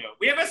about you.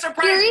 We have a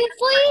surprise.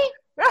 Seriously?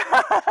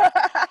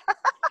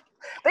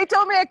 They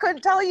told me I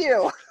couldn't tell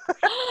you.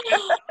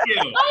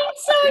 I'm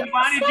so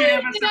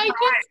excited. I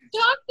just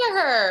talked to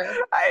her.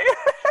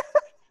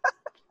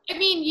 I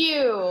mean,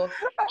 you.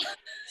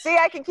 See,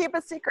 I can keep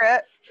a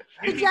secret.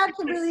 Good job,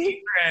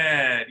 Kimberly.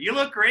 You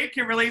look great,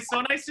 Kimberly.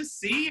 So nice to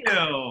see you.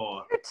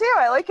 You too.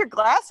 I like your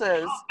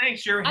glasses. Oh,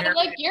 thanks. Your hair. I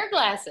like your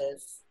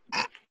glasses.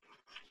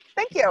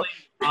 Thank you.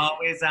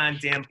 Always on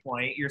damn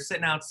point. You're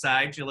sitting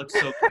outside. You look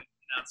so good sitting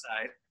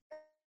outside.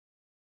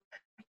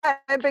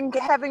 I've been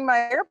having my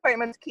hair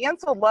appointments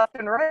canceled left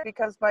and right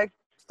because my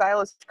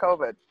stylist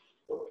COVID.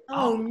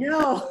 Oh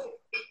no.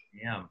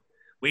 Damn.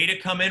 Way to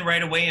come in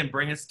right away and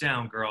bring us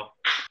down, girl.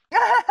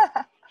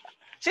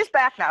 She's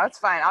back now. It's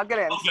fine. I'll get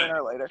in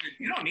sooner or later.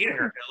 You don't need a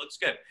haircut. It looks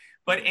good.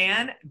 But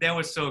Ann, that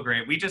was so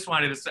great. We just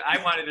wanted to, I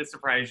wanted to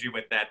surprise you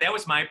with that. That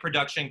was my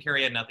production.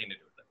 Carrie had nothing to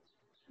do with it.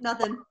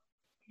 Nothing.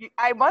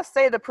 I must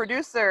say the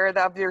producer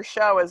of your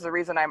show is the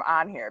reason I'm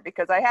on here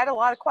because I had a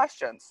lot of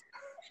questions.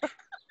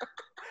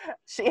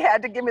 She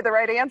had to give me the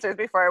right answers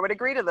before I would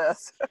agree to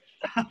this.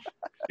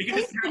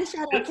 Because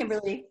Shout out,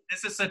 Kimberly.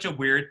 This is such a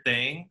weird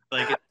thing.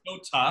 Like, it's so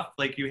tough.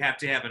 Like, you have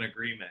to have an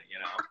agreement, you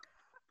know?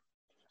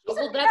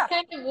 Well, that's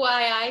kind of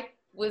why I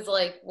was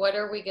like, what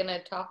are we going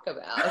to talk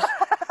about?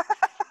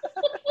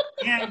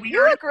 Yeah,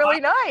 you look really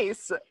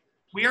nice.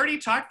 We already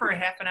talked for a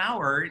half an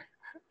hour.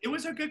 It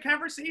was a good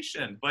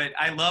conversation, but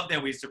I love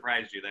that we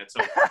surprised you. That's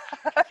so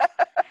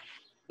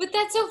But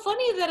that's so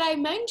funny that I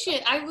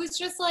mentioned. I was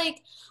just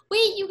like,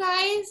 wait, you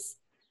guys,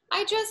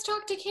 I just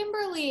talked to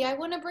Kimberly. I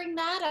want to bring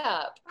that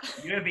up.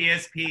 You have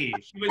ESP.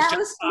 She was That just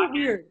was so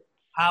talking weird.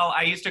 how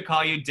I used to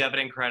call you debit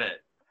and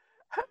credit.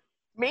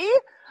 Me?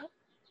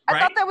 I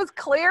Right? thought that was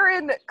Claire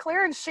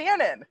and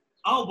Shannon.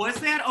 Oh, was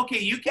that? Okay,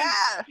 you can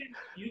Yeah.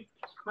 you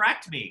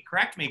correct me.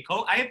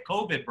 I have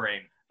COVID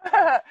brain.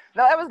 No,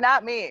 that was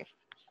not me.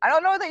 I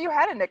don't know that you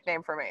had a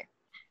nickname for me.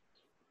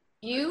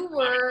 You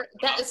were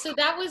that, so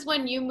that was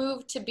when you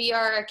moved to be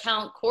our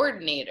account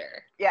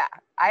coordinator. Yeah,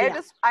 I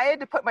had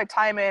to put my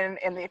time in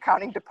the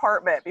accounting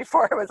department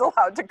before I was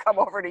allowed to come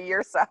over to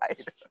your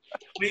side.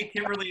 Wait,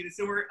 Kimberly,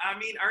 so our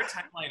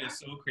timeline is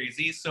so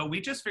crazy. So we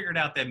just figured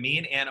out that me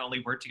and Ann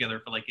only worked together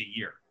for like a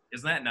year.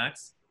 Isn't that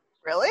nuts?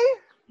 Really?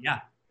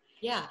 Yeah.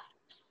 Yeah.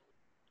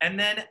 And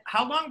then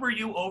how long were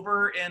you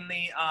over in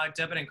the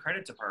debit and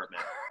credit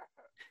department?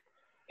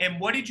 And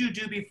what did you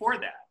do before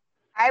that?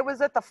 I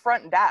was at the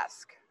front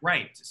desk.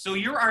 Right. So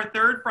you're our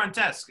third front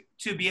desk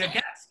to be a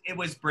guest. It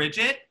was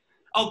Bridget.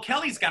 Oh,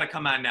 Kelly's got to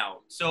come on now.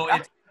 So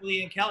it's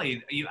Kelly and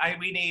Kelly.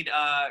 We need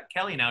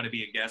Kelly now to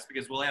be a guest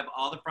because we'll have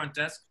all the front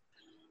desk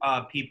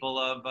people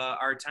of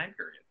our time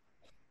period.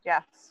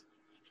 Yes.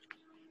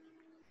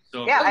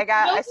 So Yeah,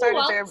 Oh, I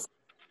started there.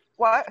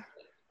 What?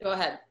 Go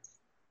ahead.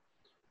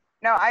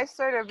 No, I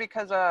started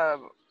because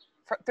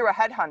through a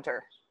headhunter.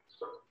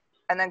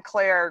 And then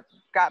Claire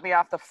got me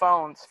off the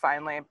phones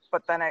finally,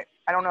 but then I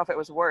don't know if it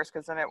was worse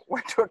because then it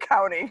went to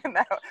accounting, and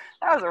that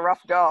was a rough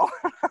go.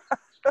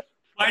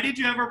 Why did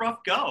you have a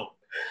rough go?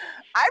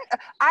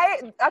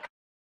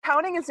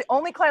 Accounting is the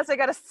only class I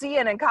got a C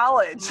in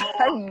college. Oh.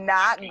 I'm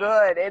not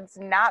good. It's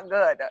not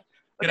good.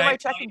 Look at my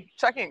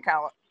checking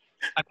account.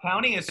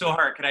 Accounting is so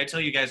hard. Could I tell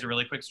you guys a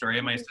really quick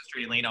story? My sister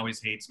Elaine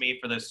always hates me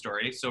for this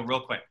story. So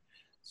real quick.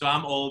 So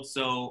I'm old.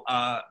 So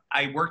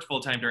I worked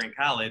full time during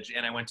college,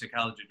 and I went to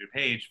college at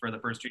DuPage for the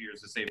first 2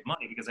 years to save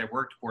money because I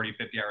worked 40,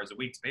 50 hours a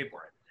week to pay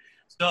for it.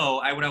 So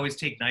I would always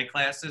take night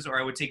classes, or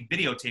I would take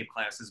videotape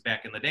classes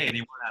back in the day. They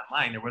weren't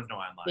online. There was no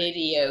online.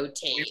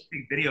 Videotape. We would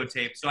take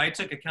videotape. So I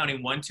took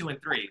accounting 1, 2,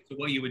 and 3. So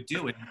what you would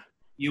do is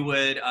you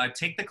would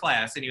take the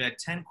class, and you had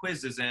 10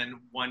 quizzes and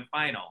 1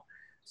 final.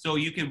 So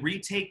you could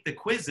retake the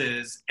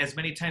quizzes as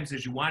many times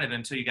as you wanted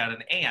until you got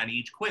an A on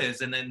each quiz,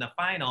 and then the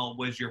final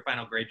was your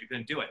final grade. You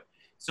couldn't do it.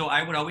 So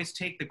I would always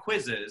take the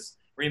quizzes,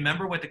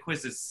 remember what the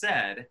quizzes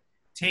said,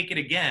 take it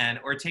again,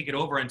 or take it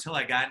over until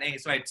I got an A.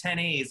 So I had 10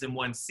 A's and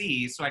 1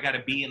 C, so I got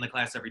a B in the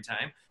class every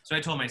time. So I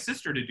told my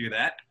sister to do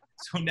that.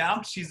 So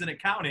now she's in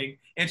accounting,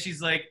 and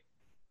she's like,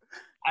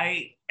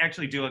 I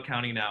actually do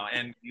accounting now,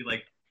 and you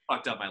like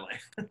fucked up my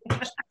life.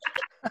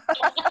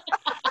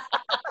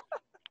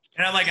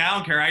 And I'm like, I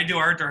don't care. I do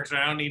art direction.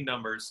 I don't need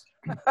numbers.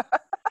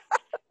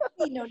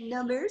 Need no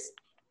numbers.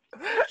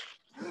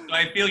 So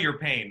I feel your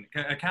pain.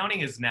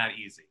 Accounting is not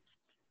easy.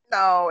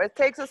 No, it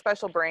takes a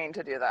special brain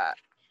to do that.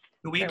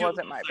 Could we It do a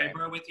wasn't my brain.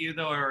 sidebar with you,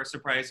 though, or a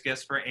surprise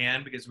guest for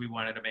Anne, because we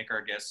wanted to make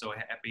our guests so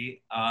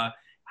happy.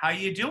 How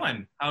you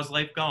doing? How's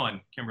life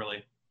going,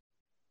 Kimberly?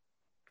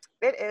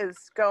 It is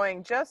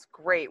going just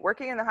great.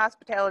 Working in the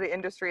hospitality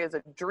industry is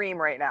a dream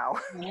right now.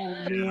 Oh,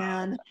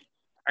 man.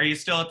 Are you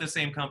still at the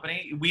same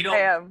company? We don't I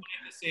am. plan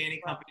to say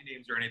any company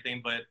names or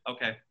anything, but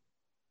okay.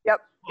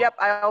 Yep.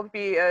 I'll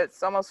be,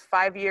 it's almost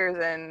 5 years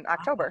in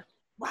October.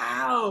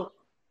 Wow.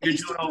 Are You're you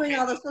still doing doing okay.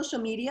 all the social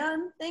media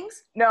and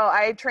things? No,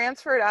 I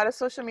transferred out of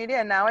social media,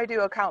 and now I do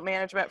account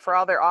management for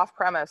all their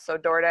off-premise. So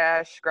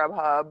DoorDash,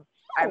 Grubhub.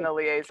 I'm the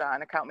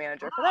liaison account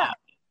manager for that.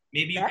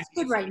 Maybe you That's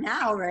could good right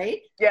now,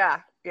 right? Yeah.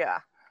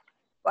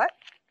 What?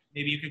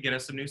 Maybe you could get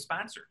us some new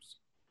sponsors.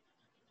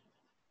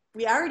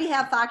 We already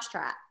have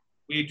Foxtrot.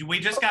 We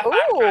just got Ooh.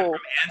 Foxtrot from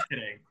Ann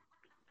today.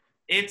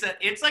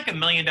 It's like $1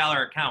 million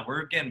account.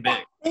 We're getting big.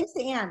 Thanks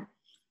to Ann.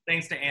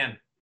 Thanks to Ann.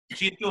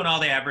 She's doing all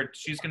the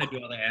she's gonna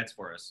do all the ads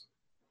for us.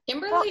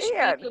 Kimberly Well, should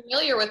Ian. be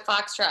familiar with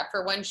Foxtrot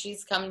for when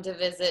she's come to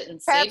visit and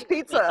stay. Pat's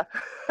Pizza.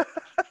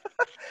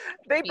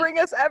 They bring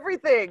us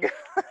everything.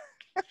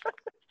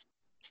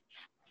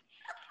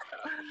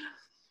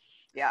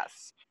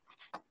 Yes.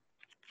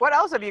 What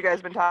else have you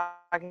guys been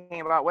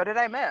talking about? What did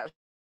I miss?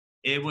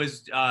 It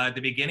was the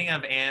beginning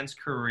of Ann's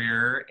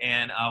career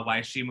and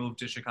why she moved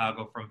to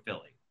Chicago from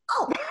Philly.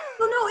 Oh,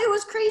 no, it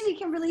was crazy,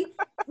 Kimberly.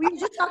 We were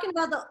just talking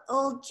about the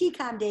old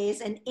TCOM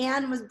days, and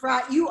Ann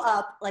brought you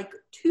up like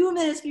 2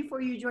 minutes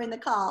before you joined the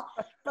call.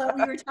 But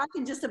we were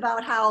talking just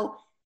about how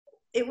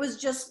it was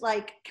just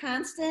like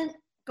constant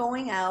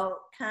going out,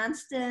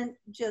 constant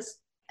just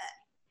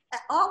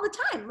all the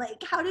time.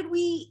 Like, how did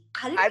we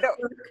work?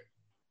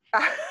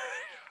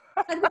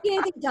 How did we get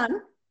anything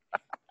done?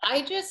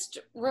 I just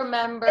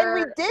remember. And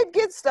we did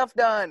get stuff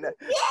done.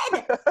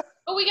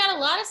 Oh, we got a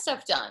lot of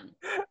stuff done.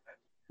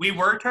 We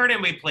worked hard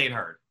and we played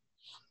hard.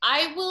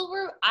 I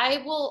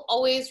will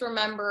always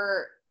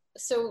remember.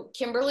 So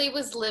Kimberly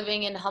was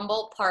living in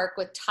Humboldt Park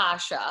with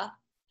Tasha,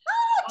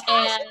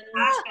 and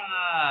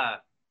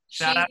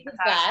she's Shout out the to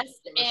Tasha.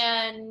 best.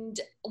 And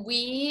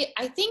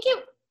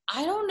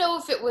I don't know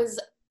if it was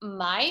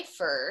my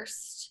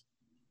first.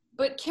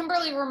 But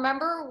Kimberly,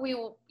 remember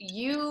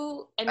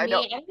you and I me,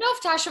 know. I don't know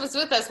if Tasha was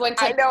with us, went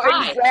to I know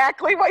Pride.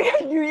 exactly what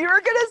you knew you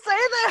were gonna say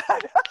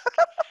that.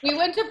 We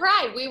went to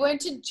Pride. We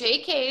went to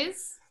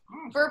JK's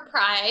for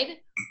Pride.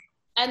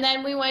 And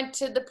then we went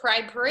to the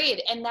Pride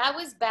Parade. And that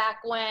was back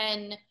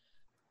when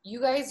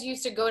you guys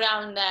used to go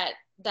down that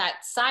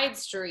side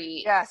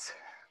street. Yes.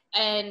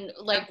 And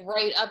like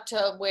right up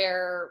to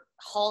where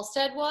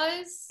Halstead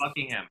was.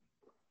 Buckingham.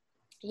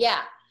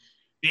 Yeah.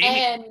 Damien.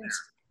 And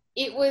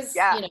it was,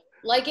 you know,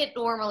 like it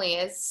normally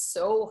is,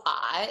 so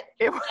hot.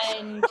 It was.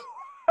 And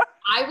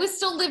I was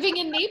still living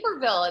in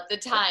Naperville at the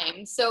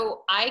time.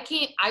 So I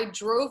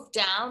drove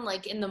down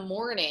like in the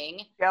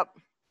morning. Yep.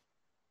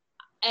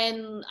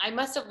 And I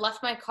must have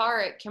left my car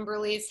at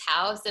Kimberly's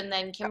house. And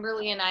then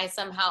Kimberly and I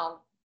somehow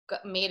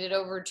made it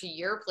over to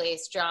your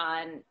place,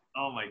 John.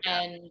 Oh my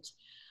God. And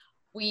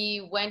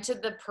we went to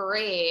the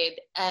parade,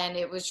 and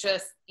it was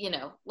just, you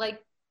know,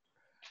 like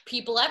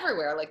people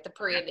everywhere, like the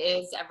parade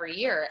is every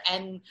year.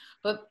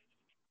 But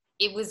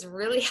it was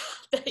really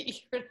hot that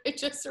year. I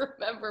just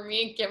remember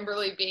me and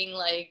Kimberly being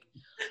like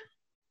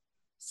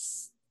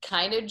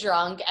kind of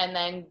drunk, and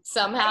then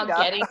somehow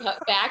getting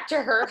back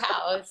to her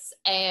house.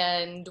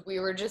 And we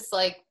were just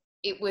like,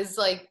 it was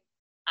like,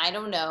 I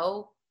don't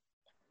know,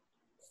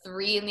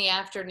 3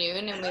 PM,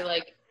 and we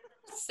like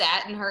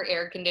sat in her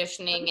air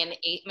conditioning and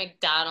ate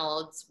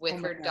McDonald's with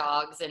her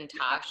dogs and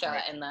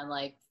Tasha, and then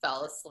like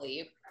fell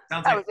asleep.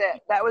 That was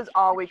it. That was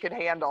all we could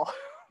handle.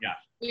 Yeah.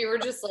 We were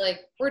just like,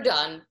 we're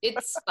done.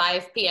 It's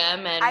 5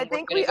 PM and I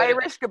think we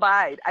Irish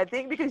goodbye. I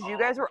think because you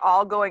guys were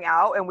all going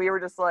out and we were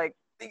just like,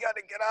 we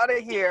gotta get out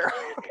of here.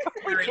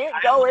 We can't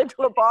go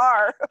into a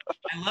bar.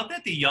 I love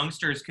that the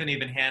youngsters couldn't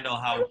even handle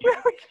how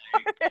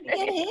They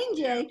can't hang,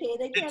 JK.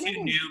 They the can't two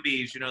hang.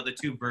 newbies, you know, the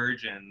two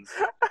virgins.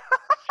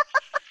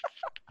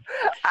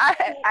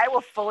 I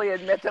will fully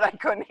admit that I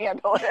couldn't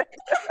handle it.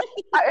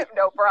 I have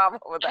no problem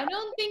with that. I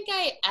don't think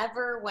I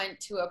ever went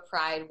to a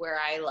Pride where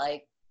I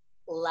like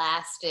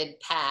lasted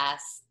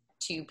past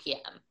 2 PM.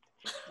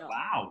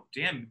 Wow,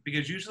 damn,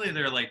 because usually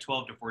they're like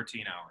 12 to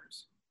 14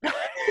 hours.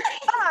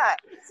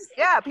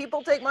 Yeah,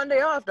 people take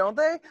Monday off, don't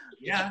they?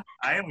 Yeah,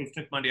 I always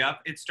took Monday off.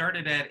 It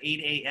started at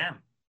 8 a.m.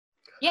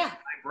 Yeah.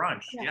 My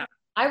brunch, yeah.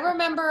 I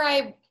remember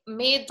I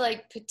made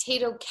like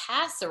potato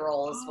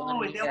casseroles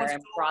one that year was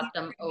and so brought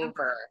good. them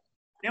over.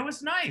 It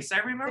was nice. I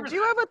remember. Did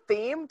you have a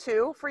theme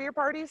too for your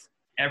parties?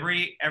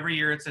 Every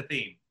year it's a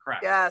theme,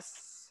 correct?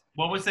 Yes.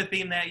 What was the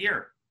theme that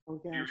year? Oh,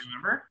 Do you gosh.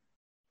 remember?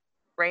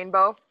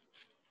 Rainbow.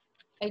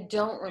 I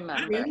don't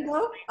remember.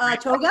 Rainbow? Toga? I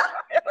don't know.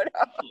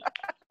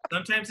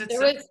 Sometimes it's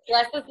There was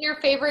Dress with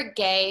Your Favorite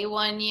Gay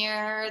one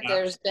year. Yeah.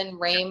 There's been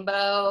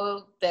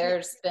Rainbow.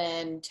 There's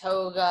been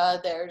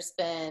Toga. There's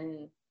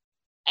been,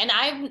 and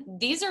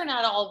these are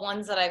not all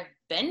ones that I've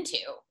been to.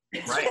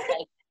 It's Right. just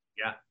like,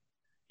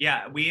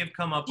 Yeah, we have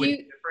come up with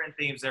different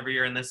themes every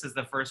year, and this is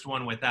the first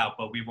one without,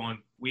 but we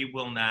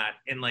will not,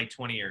 in like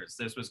 20 years.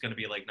 This was going to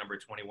be like number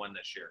 21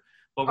 this year,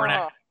 but we're not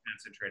going to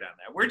concentrate on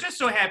that. We're just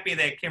so happy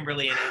that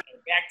Kimberly and I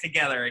are back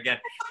together again.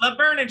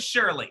 Laverne and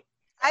Shirley.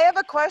 I have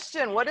a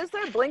question. What is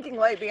that blinking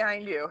light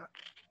behind you?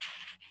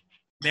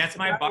 That's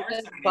my bar.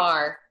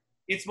 bar.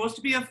 It's supposed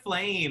to be a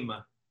flame.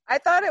 I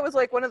thought it was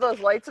like one of those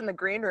lights in the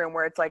green room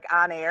where it's like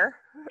on air.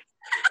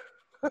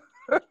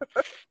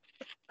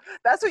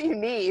 That's what you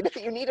need.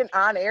 You need an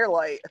on-air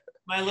light.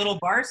 My little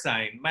bar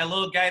sign. My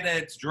little guy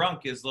that's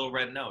drunk is Little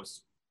Red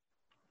Nose.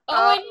 Oh,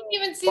 I didn't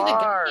even see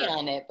bar. the guy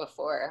on it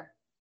before.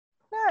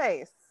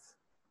 Nice.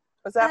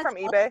 Was that from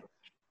eBay?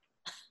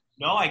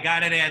 No, I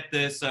got it at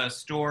this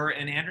store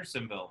in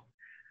Andersonville.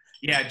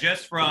 Yeah,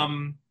 just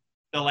from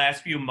the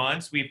last few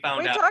months, we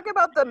found out. We talk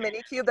about the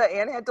mini cube that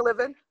Ann had to live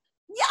in?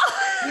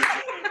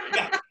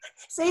 Yeah.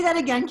 Say that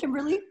again,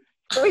 Kimberly.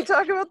 Can we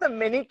talk about the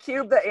mini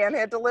cube that Ann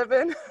had to live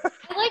in?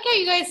 I like how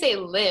you guys say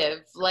live,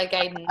 like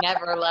I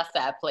never left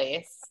that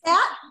place.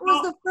 That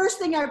was the first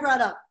thing I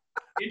brought up.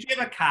 Did you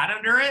have a cot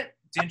under it?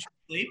 Didn't you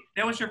sleep?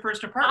 That was your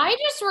first apartment. I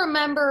just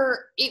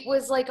remember it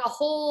was like a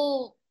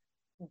whole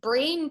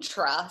brain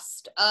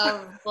trust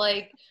of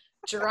like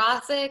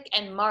Jurassic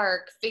and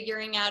Mark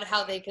figuring out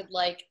how they could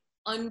like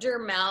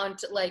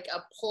undermount like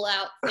a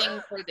pull-out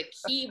thing for the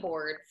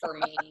keyboard for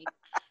me.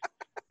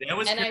 That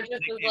was And I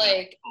just was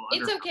like,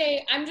 it's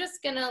okay. I'm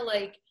just gonna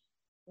like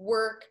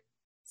work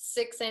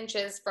 6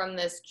 inches from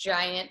this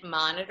giant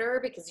monitor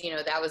because, you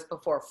know, that was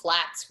before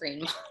flat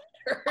screen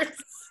monitors.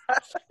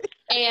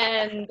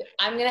 And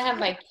I'm gonna have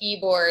my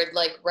keyboard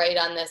like right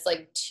on this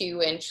like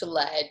 2-inch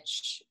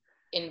ledge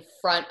in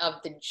front of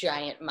the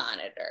giant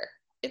monitor.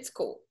 It's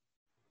cool.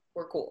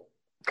 We're cool.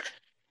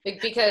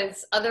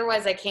 Because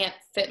otherwise I can't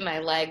fit my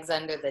legs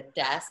under the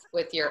desk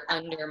with your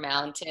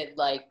undermounted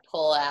like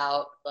pull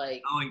out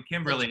like. Oh, and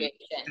Kimberly,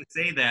 situation. to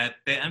say that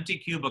the empty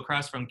cube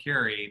across from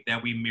Carrie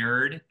that we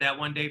mirrored that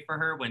one day for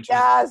her when she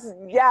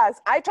Yes.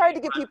 I tried to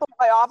get people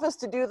in my office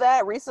to do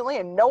that recently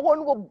and no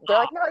one will. They're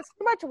like, no, it's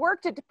too much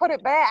work to put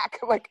it back.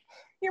 I'm like,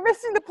 you're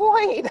missing the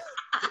point.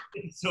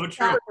 It's so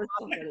true.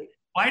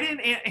 Why didn't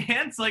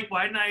Ant's like,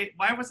 why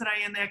wasn't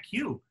I in that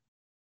cube?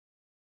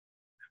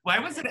 Why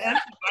was it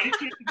empty? Why did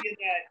you have to be in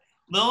that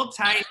little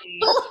tiny?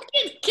 Look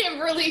at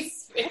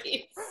Kimberly's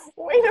face.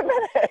 Wait a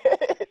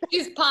minute.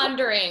 She's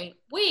pondering.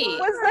 Wait.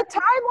 Was the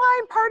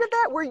timeline part of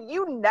that? Were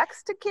you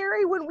next to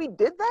Carrie when we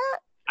did that?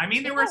 I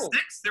mean, there were No.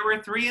 6. There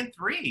were 3 and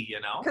 3. You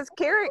know. Because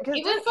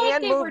It was like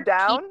Ann they were moved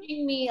down.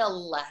 teaching me a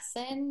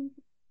lesson.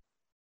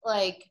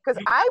 Like,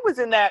 Because I was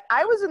in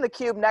the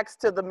cube next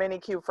to the mini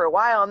cube for a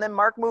while, and then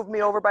Mark moved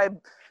me over by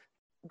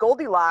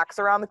Goldilocks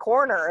around the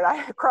corner, and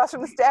I across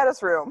from the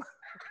status room.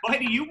 But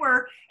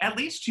at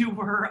least you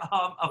were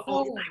a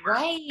full timer.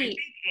 right. I think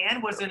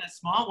Anne was in a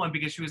small one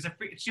because she was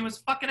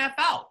fucking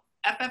FFL.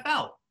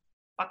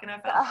 Fucking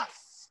FL.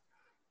 Yes.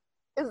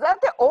 Is that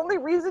the only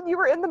reason you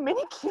were in the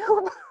mini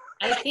cube?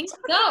 I think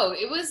so.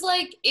 It was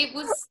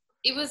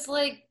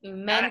like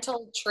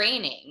mental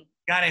training.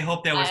 God, I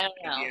hope that was. I don't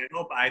know. I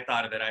hope I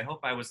thought of it. I hope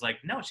I was like,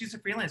 no, she's a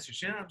freelancer.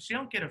 She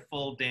don't get a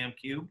full damn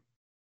cube.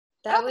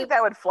 I don't think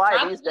that would fly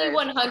probably these days.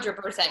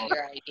 100%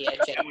 your idea,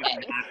 JK.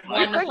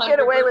 You couldn't get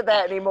away with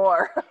that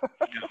anymore.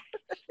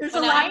 There's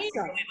a lot of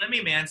stuff. Let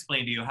me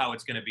mansplain to you how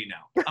it's going to be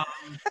now.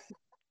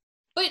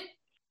 But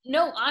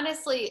no,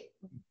 honestly,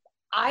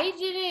 I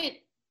didn't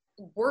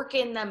work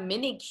in the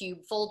mini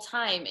cube full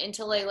time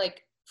until I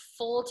like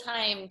full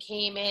time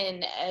came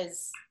in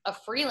as a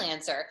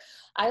freelancer.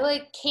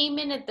 I came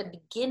in at the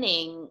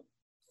beginning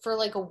for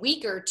like a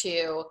week or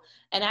two,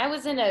 and I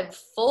was in a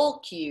full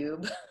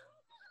cube.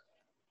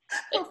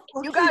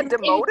 You got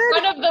demoted?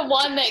 In front of the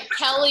one that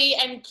Kelly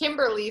and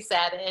Kimberly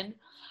sat in.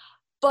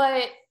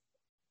 But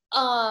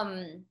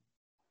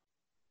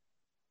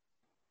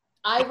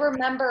I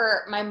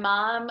remember my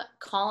mom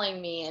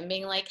calling me and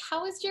being like,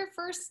 how was your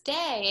first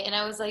day? And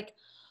I was like,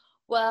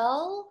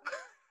 well,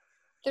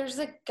 there's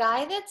a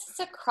guy that sits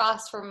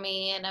across from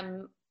me and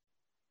I'm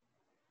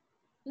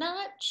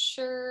not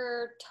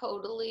sure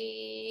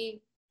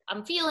totally,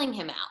 I'm feeling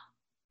him out.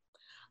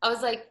 I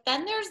was like,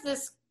 then there's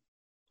this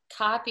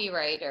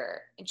copywriter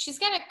and she's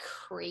got a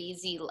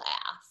crazy laugh.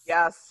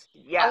 Yes.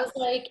 I was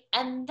like,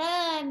 and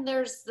then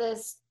there's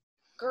this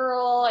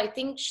girl, I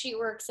think she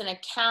works an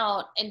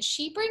account, and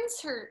she brings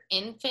her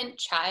infant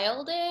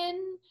child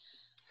in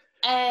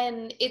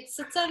and it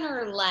sits on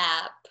her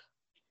lap.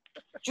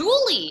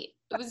 Julie.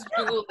 It was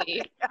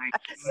Julie.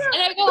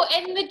 And I go,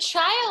 and the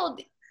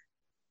child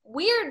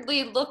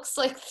weirdly looks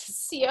like the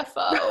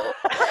CFO.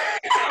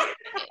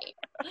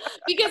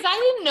 Because I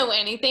didn't know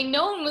anything.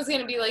 No one was going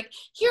to be like,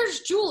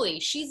 here's Julie.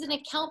 She's an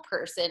account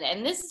person.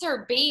 And this is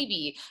her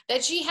baby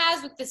that she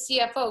has with the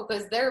CFO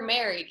because they're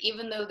married,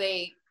 even though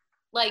they,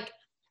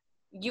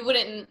 you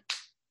wouldn't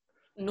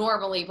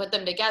normally put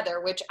them together,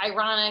 which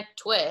ironic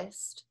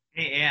twist.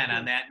 Hey, Anne,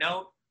 on that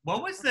note,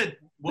 what was the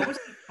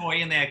toy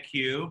in that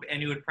cube?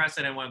 And you would press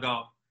it and one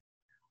go,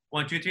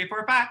 1, 2, 3,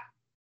 4, 5.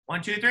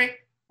 1, 2, 3.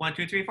 1,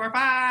 2, 3, 4,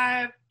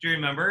 5. Do you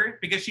remember?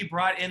 Because she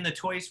brought in the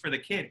toys for the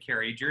kid,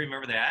 Carrie. Do you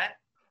remember that?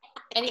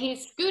 And he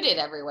scooted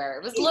everywhere.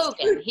 It was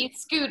Logan. He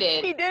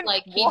scooted. He didn't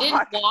he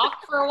didn't walk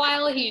for a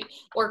while.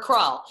 Or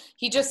crawl.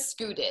 He just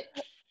scooted.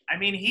 I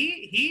mean,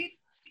 he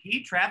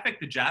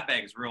trafficked the job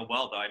bags real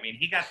well, though. I mean,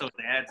 he got those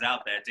ads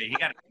out that day. He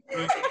got.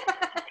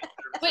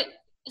 But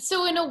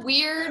so in a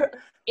weird,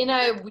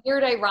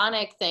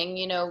 ironic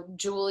thing,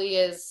 Julie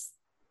is,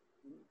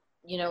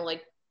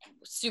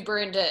 super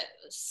into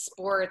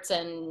sports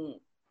and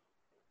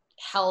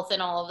health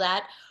and all of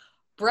that.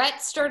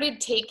 Brett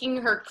started taking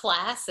her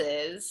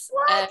classes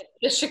at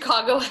the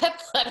Chicago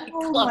Athletic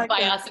Club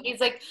by us. And he's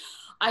like,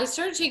 I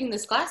started taking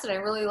this class and I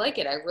really like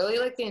it. I really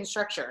like the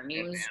instructor. Her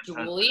name is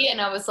Julie.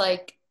 And I was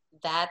like,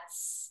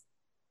 that's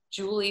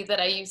Julie that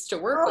I used to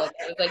work with.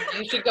 I was like,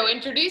 you should go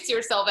introduce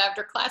yourself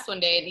after class one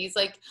day. And he's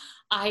like,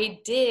 I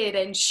did.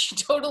 And she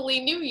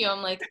totally knew you.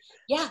 I'm like,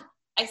 yeah,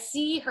 I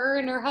see her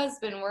and her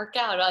husband work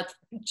out at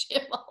the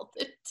gym all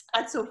the time.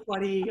 That's so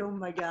funny. Oh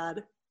my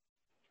God.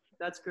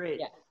 That's great.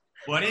 Yeah.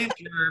 What is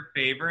your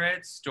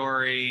favorite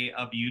story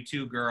of you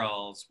two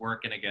girls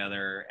working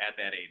together at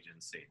that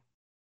agency?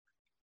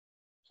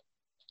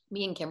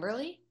 Me and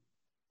Kimberly?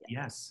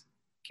 Yes.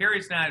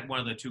 Carrie's not one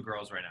of the 2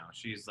 girls right now.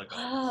 She's like,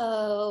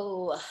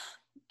 oh,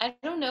 I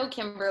don't know,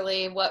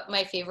 Kimberly, what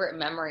my favorite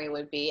memory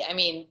would be. I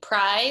mean,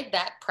 pride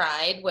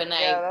when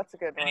Yeah, that's a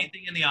good one.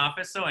 Anything in the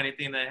office, though?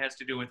 Anything that has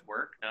to do with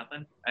work?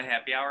 Nothing? A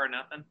happy hour or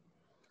nothing?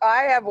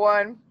 I have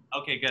one.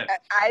 Okay, good.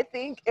 I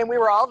think, and we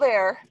were all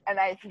there, and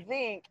I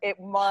think it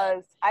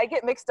was, I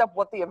get mixed up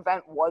what the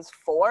event was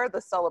for, the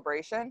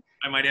celebration.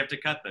 I might have to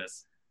cut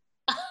this.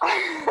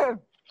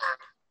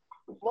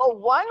 Well,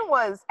 one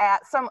was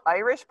at some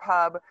Irish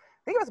pub. I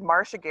think it was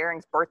Marcia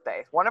Garing's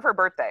birthday, one of her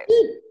birthdays.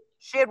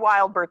 She had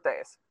wild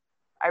birthdays.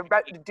 I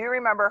do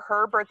remember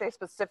her birthday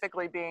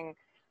specifically being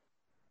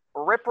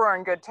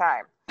rip-roaring good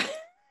time.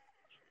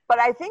 But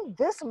I think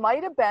this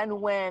might have been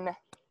when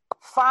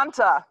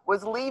Fanta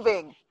was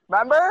leaving.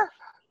 Remember?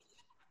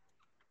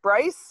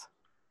 Bryce?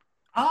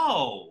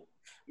 Oh,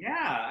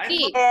 yeah.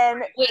 Wait,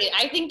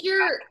 I think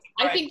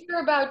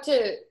you're about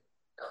to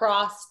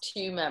cross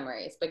 2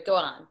 memories, but go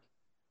on.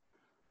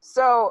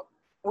 So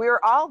we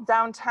were all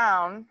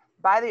downtown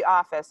by the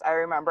office, I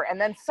remember, and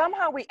then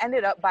somehow we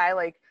ended up by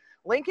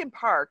Lincoln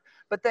Park.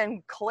 But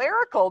then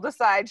Clerical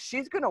decides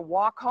she's going to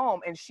walk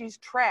home, and she's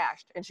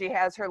trashed, and she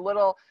has her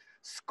little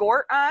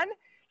skirt on,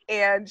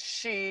 and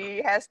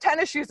she has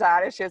tennis shoes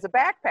on, and she has a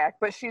backpack,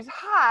 but she's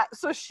hot.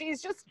 So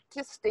she's just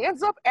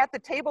stands up at the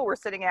table we're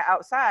sitting at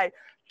outside,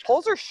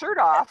 pulls her shirt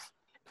off,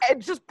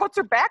 and just puts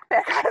her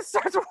backpack on and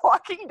starts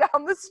walking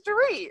down the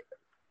street.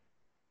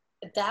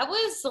 That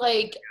was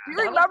like, Do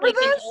you remember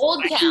this?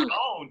 Old Town.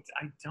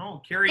 I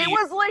don't. Carrie. It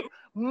was like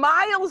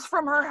miles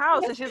from her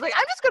house, and she's like,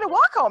 "I'm just gonna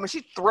walk home," and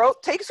she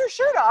takes her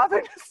shirt off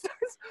and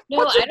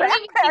puts her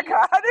backpack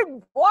on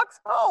and walks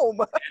home.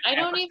 I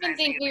don't even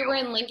think we were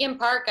in Lincoln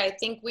Park. I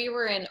think we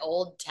were in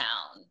Old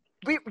Town.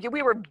 We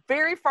were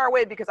very far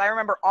away, because I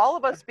remember all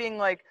of us being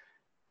like,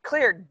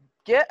 "Claire,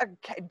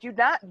 do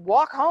not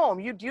walk home.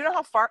 Do you know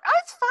how far?" "Oh,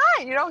 it's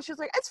fine." You know, she's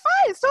like, "It's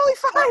fine. It's totally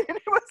fine." And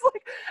it was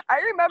like, I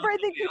remember, I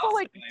think people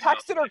like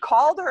texted or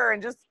called her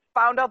and just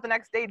found out the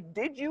next day,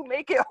 "Did you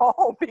make it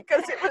home?"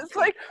 Because it was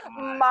like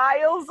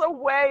miles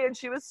away, and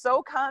she was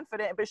so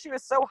confident, but she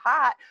was so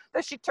hot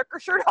that she took her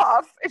shirt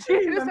off, and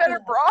she just had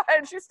her bra,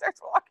 and she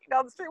starts walking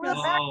down the street with a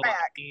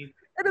backpack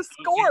and a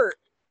skirt.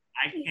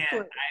 I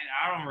can't.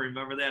 I don't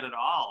remember that at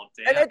all.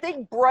 Damn. And I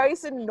think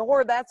Bryce and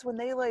Nor, that's when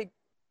they like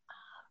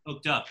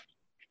hooked up.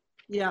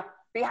 Yeah.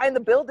 Behind the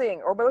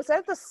building, or was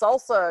that the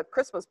salsa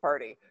Christmas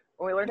party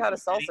when we learned how to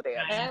salsa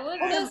dance? That was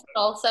the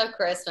salsa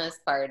Christmas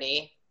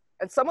party.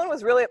 And someone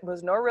was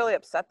Nor really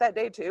upset that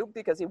day too,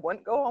 because he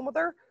wouldn't go home with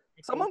her.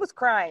 Someone was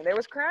crying. There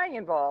was crying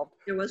involved.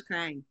 There was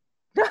crying.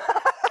 There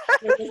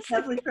was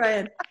definitely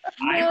crying.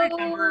 I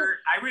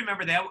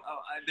remember that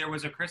there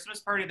was a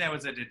Christmas party that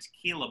was at a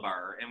tequila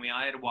bar, and we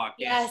all had to walk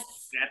in. Yes.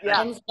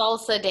 And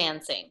salsa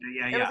dancing.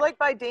 Yeah. It was like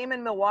by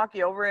Damon,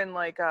 Milwaukee, over in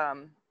like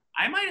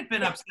I might have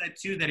been upset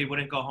too that he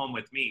wouldn't go home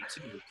with me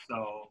too.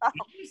 So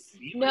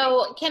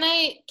no, can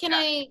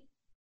I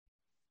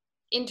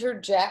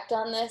interject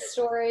on this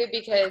story,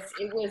 because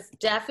it was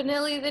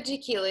definitely the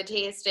tequila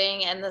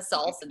tasting and the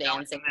salsa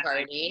dancing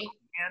party,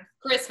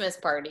 Christmas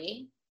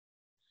party,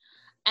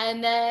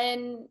 and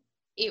then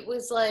it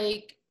was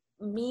like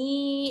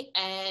me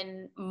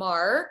and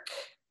Mark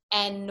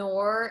and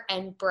Nor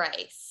and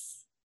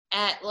Bryce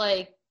at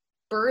like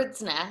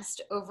Bird's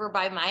Nest over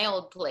by my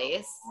old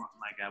place. Oh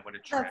my God, what a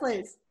trip. That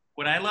place.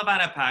 What I love on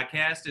a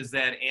podcast is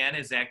that Anne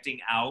is acting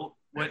out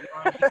what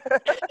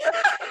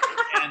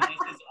and this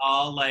is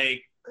all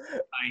like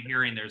by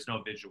hearing, there's no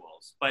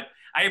visuals. But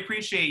I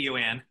appreciate you,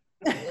 Anne.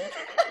 And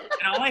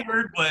all I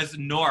heard was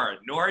Nor.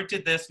 Nor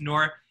did this,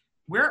 Nor.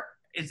 Where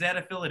is that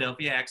a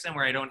Philadelphia accent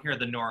where I don't hear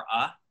the Nor?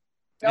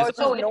 No, it's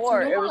Nor. It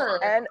was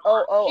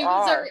N-O-O-R. She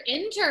was our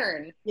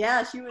intern.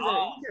 Yeah, she was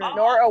our intern.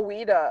 Nor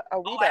Awida.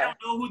 Oh, I don't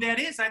know who that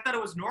is. I thought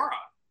it was Nora.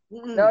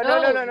 No.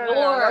 Nor.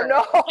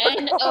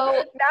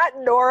 Not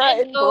Nora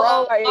and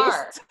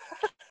Bryce.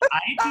 I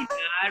do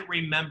not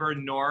remember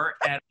Nor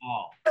at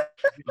all.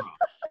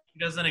 He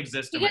doesn't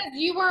exist. Because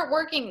you weren't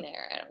working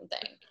there, I don't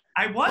think.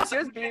 I was. It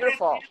was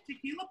beautiful.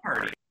 Tequila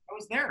party. I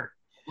was there.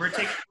 We're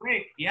taking a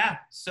break. Yeah.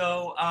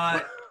 So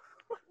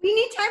we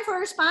need time for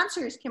our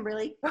sponsors,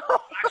 Kimberly.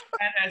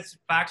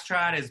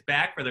 Foxtrot is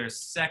back for their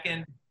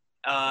second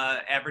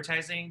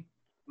advertising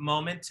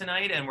moment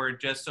tonight, and we're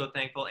just so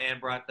thankful Anne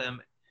brought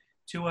them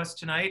to us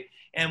tonight.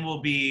 And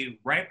we'll be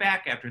right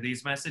back after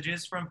these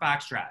messages from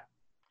Foxtrot.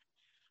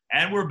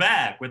 And we're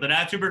back with the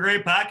Not Super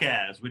Great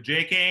podcast with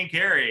JK and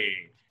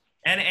Carrie.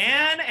 And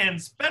Anne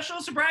and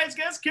special surprise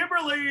guest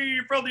Kimberly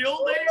from the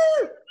old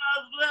days.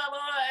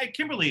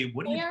 Kimberly,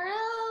 what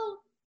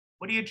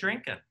are you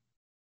drinking?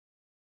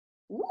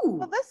 Ooh.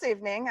 Well, this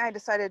evening I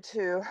decided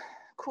to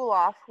cool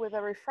off with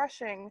a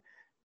refreshing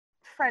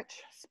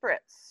French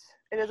spritz.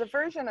 It is a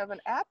version of an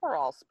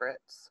Aperol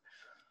spritz,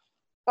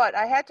 but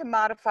I had to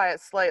modify it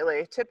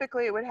slightly.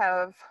 Typically it would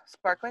have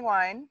sparkling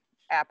wine,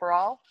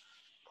 Aperol,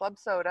 club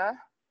soda,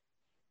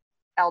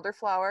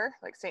 elderflower,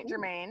 like Saint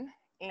Germain,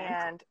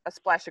 and a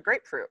splash of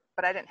grapefruit.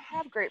 But I didn't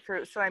have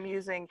grapefruit, so I'm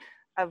using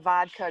a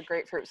vodka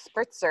grapefruit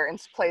spritzer in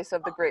place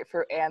of the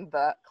grapefruit and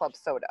the club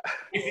soda.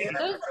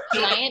 Those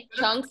giant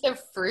chunks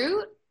of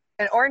fruit?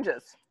 And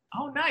oranges.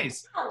 Oh,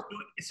 nice.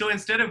 So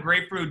instead of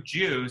grapefruit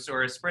juice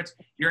or a spritz,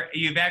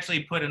 you've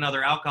actually put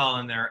another alcohol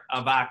in there,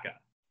 a vodka.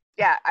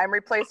 Yeah, I'm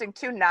replacing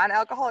 2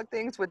 non-alcoholic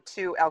things with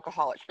 2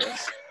 alcoholic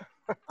things.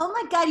 Oh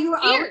my God, you were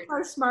always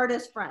our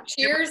smartest friend.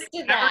 Cheers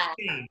to that.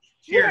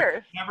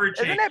 Cheers. Never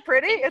change. Isn't it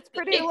pretty? It's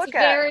pretty to look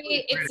at.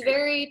 It's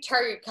very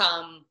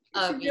Target-com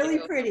of It's really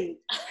you. pretty.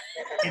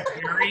 It's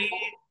very,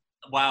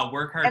 wow,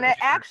 work hard. And it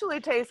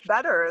actually tastes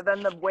better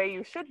than the way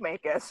you should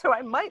make it. So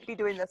I might be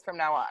doing this from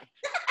now on.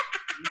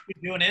 You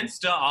could do an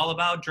Insta all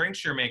about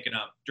drinks you're making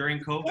up during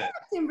COVID. Yeah,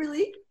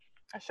 Kimberly.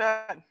 I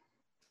should.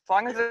 As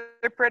long as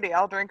they're pretty,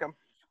 I'll drink them.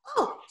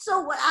 Oh,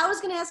 so what I was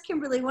going to ask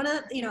Kimberly,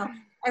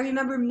 I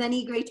remember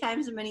many great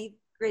times and many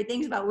great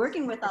things about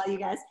working with all you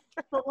guys.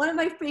 But all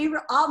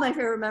my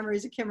favorite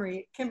memories of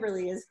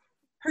Kimberly is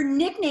her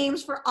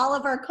nicknames for all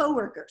of our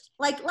coworkers.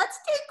 Like, let's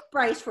take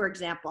Bryce, for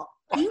example.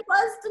 He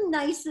was the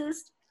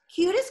nicest,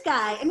 cutest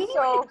guy. I mean,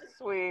 So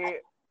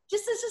sweet.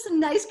 Just a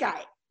nice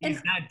guy.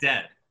 He's not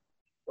dead.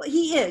 Well,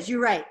 he is.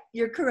 You're right.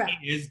 You're correct.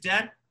 He is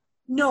dead?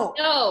 No.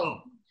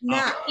 No.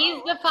 Not.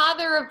 He's the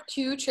father of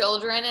 2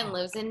 children and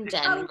lives in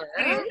Denver.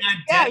 He's not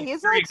Yeah, dead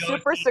he's before like he goes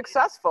super to-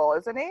 successful,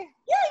 isn't he?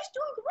 Yeah, he's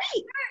doing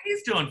great.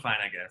 He's doing fine,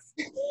 I guess.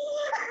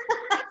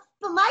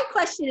 But my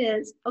question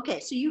is, okay,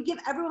 so you give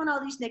everyone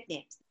all these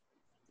nicknames.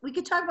 We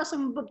could talk about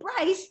some, but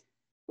Bryce,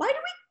 why'd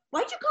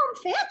you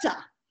call him Fanta?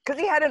 Because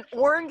he had an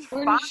orange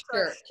Fanta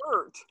shirt.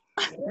 shirt.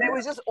 And it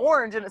was just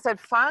orange and it said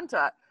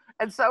Fanta.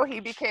 And so he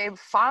became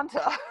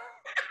Fanta.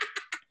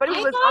 But he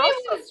I was thought also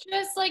it was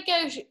just like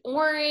a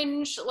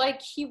orange,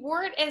 like he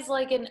wore it as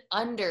like an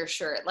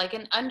undershirt. Like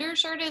an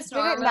undershirt is did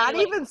it normally not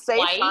like even say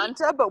white.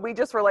 Fanta, but we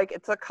just were like,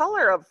 it's a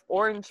color of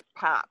orange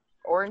pop,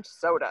 orange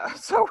soda.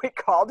 So we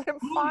called him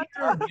Who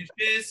Fanta. here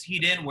wishes he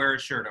didn't wear a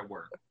shirt at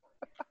work?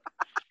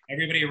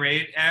 Everybody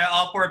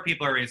all 4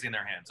 people are raising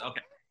their hands.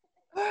 Okay.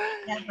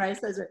 Yeah, Bryce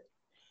says it.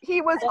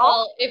 He was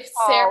Well, if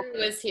Sarah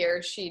was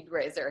here, she'd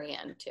raise her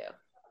hand too.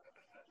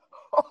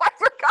 Oh, I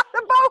forgot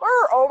about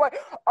her.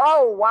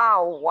 Oh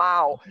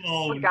wow.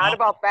 Oh, Forgot no.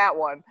 about that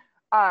one.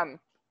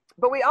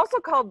 But we also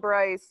called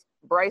Bryce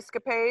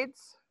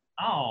Brycecapades.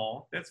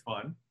 Oh, that's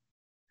fun.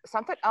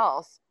 Something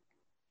else.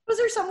 Was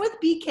there some with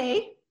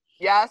BK?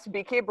 Yes,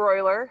 BK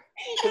Broiler.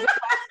 'Cause his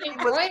last name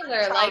was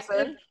Broiler, like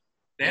Thompson.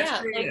 That's Yeah,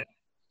 creative. like-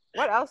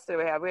 What else did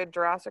we have? We had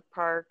Jurassic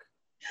Park,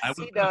 I would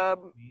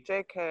C-Dub,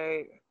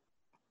 JK.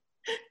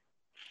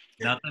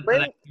 Nothing for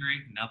that,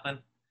 Carrie? Nothing?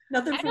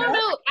 Nothing I for don't that?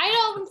 know. I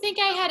don't think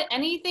I had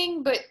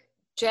anything but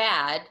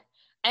JAD,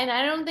 and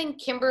I don't think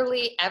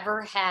Kimberly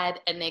ever had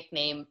a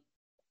nickname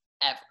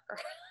ever.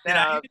 Did I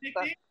Yeah, have a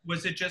nickname?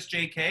 Was it just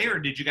JK, or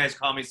did you guys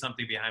call me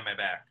something behind my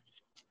back?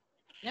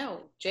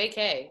 No,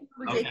 JK.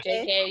 Okay.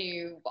 JK,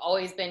 you've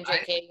always been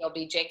JK. You'll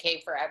be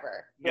JK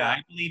forever. Yeah,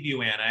 I believe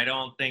you, Ann. I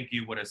don't think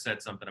you would have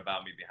said something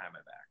about me behind my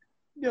back.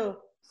 No.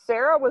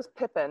 Sarah was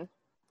Pippin.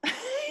 Yes.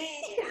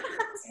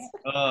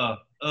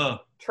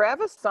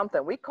 Travis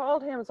something. We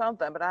called him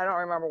something, but I don't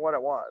remember what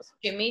it was.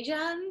 Jimmy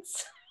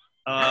John's?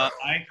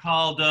 I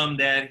called him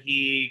that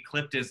he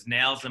clipped his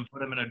nails and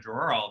put them in a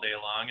drawer all day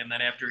long, and then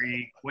after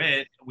he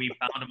quit, we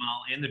found them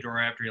all in the drawer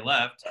after he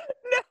left.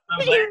 I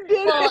was like, You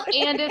did Well, it.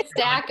 and a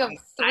stack of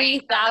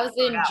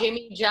 3,000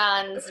 Jimmy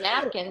John's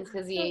napkins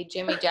because he ate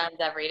Jimmy John's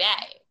every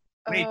day.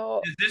 wait, Oh,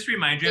 does this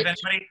remind you of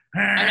anybody?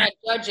 I'm not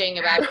judging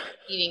about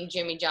eating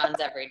Jimmy John's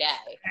every day.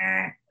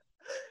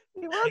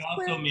 he was He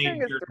also clearing made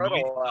his weird throat a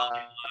noises all lot. day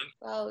long.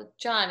 Well,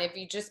 John, if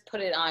you just put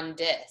it on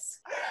disc.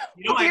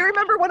 You know, Do you I-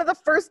 remember one of the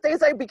first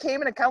days I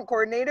became an account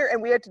coordinator and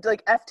we had to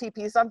like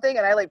FTP something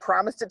and I like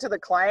promised it to the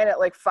client at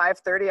like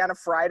 5:30 on a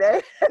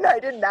Friday and I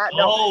did not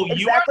know Oh,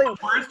 exactly. you are the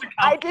worst account.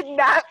 I did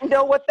not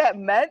know what that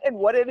meant and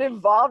what it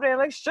involved and I'm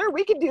like, sure,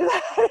 we can do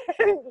that.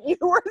 And you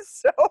were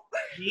so.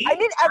 I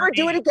didn't ever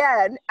do it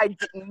again.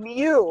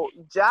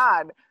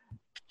 John.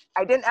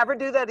 I didn't ever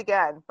do that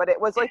again, but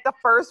it was like the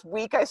first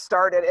week I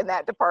started in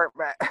that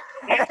department.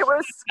 It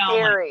was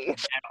scary. At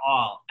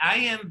all. I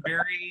am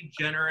very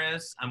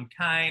generous. I'm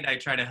kind. I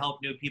try to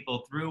help new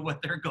people through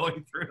what they're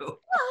going through.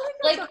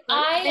 Like,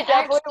 I We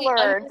definitely actually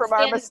learned from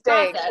our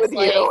understand the mistakes process, with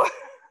like, you.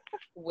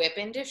 whip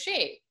into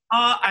shape.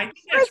 I think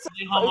that's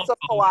really It's a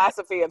homophobic.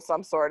 philosophy of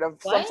some sort of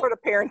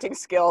parenting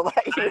skill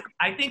that you.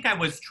 I think I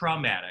was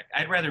traumatic.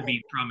 I'd rather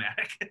be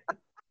traumatic.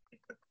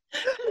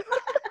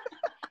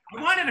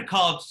 I wanted to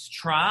call it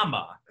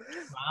trauma.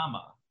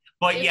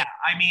 But yeah,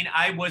 I mean,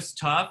 I was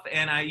tough,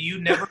 and you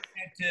never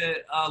had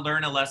to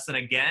learn a lesson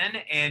again,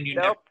 and you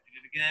never Nope.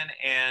 did it again.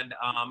 And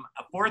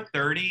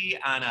 4:30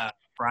 on a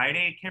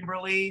Friday,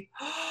 Kimberly.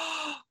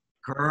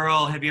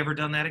 Girl, have you ever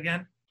done that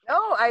again?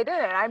 No, I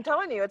didn't. I'm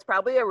telling you, it's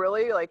probably a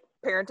really like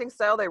parenting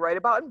style they write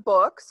about in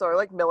books or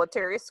like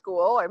military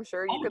school. I'm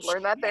sure you Oh, could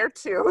learn that there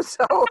too.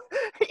 So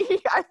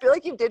I feel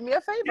like you did me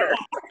a favor.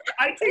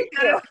 I take Thank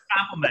that you. as a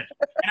compliment,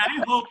 and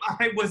I hope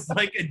I was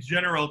like a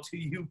general to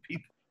you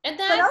people. And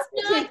What that's else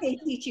did not they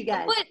teach you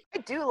guys? what I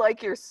do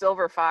like your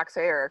silver fox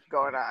hair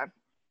going on.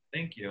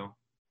 Thank you.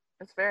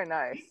 It's very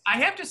nice. I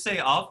have to say,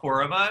 all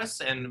 4 of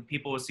us, and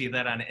people will see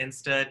that on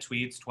Insta,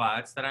 tweets,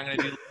 twats that I'm going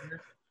to do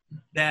later,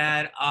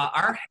 that all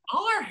our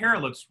hair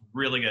looks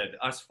really good,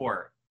 us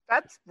 4.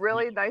 That's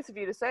really nice of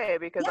you to say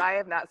because I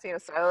have not seen a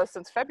stylist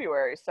since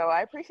February. So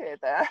I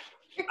appreciate that.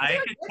 I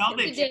can tell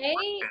that you today.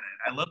 worked at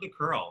it. I love the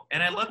curl,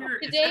 and I love your.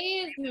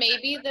 Today is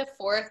maybe the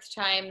 4th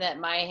time that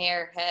my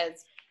hair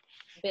has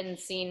been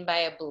seen by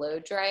a blow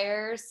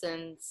dryer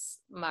since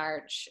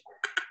March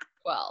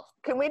 12th.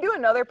 Can we do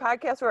another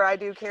podcast where I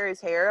do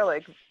Carrie's hair,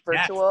 like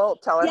virtual,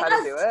 tell her how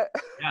to do it?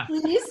 Yeah,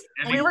 Please.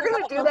 I We mean, were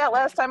going to do that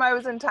last time I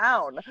was in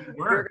town. you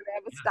We were were. going to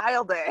have a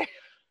style day.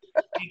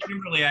 Hey,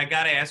 Kimberly, I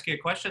got to ask you a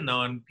question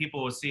though, and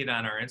people will see it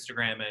on our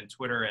Instagram and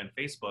Twitter and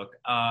Facebook.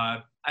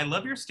 I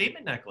love your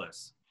statement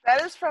necklace.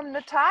 That is from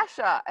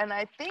Natasha, and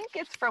I think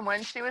it's from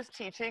when she was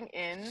teaching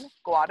in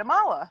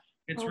Guatemala.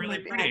 It's Oh really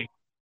my God. pretty,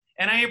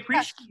 and I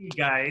appreciate you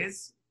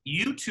guys,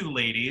 you 2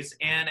 ladies,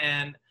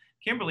 and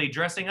Kimberly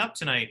dressing up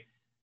tonight.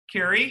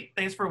 Carrie,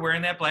 thanks for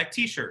wearing that black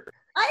T-shirt.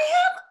 I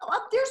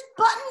have, there's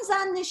buttons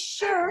on this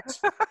shirt,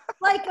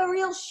 like a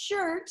real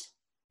shirt.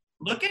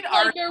 Look at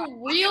Like our a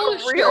real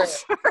Real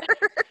shirt.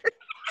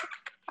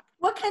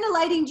 What kind of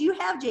lighting do you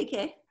have,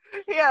 JK?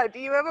 Yeah, do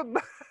you have a...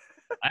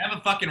 I have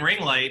a fucking ring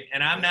light,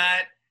 and I'm not.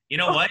 You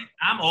know what?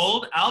 I'm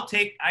old.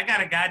 I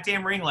got a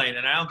goddamn ring light,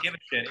 and I don't give a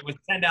shit. It was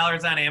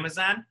 $10 on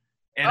Amazon,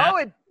 and Oh,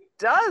 it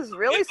does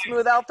really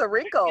smooth out the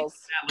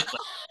wrinkles.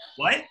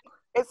 what?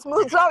 It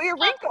smooths out your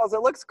wrinkles.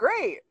 It looks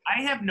great.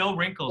 I have no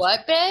wrinkles.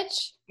 What,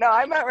 bitch? No,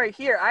 I'm not right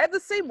here. I have the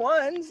same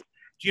ones.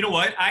 Do you know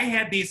what? I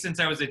had these since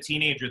I was a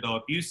teenager, though.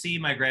 If you see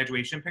my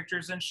graduation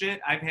pictures and shit,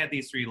 I've had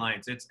these 3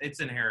 lines. It's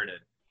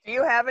inherited. Do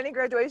you have any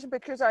graduation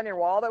pictures on your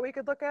wall that we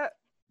could look at?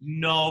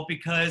 No,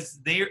 because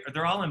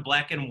they're all in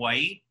black and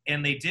white,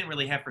 and they didn't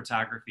really have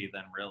photography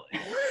then,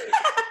 really.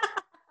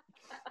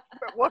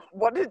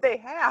 What did they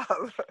have?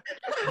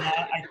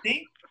 I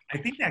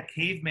think that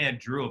caveman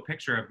drew a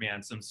picture of me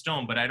on some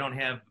stone, but I don't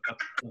have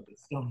the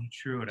stone he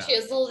drew it on.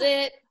 Chiseled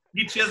it.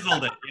 He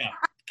chiseled it, yeah.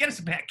 Get us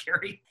back,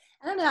 Carrie.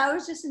 I don't know. I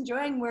was just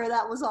enjoying where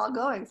that was all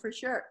going for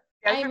sure.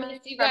 I miss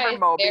you guys very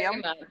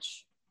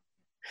much.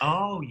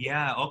 Oh,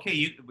 yeah.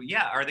 Okay,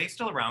 are they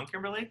still around,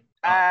 Kimberly?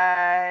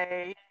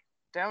 I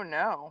don't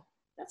know.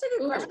 That's a good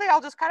Remember question. they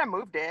all just kind of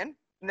moved in?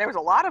 And there was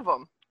a lot of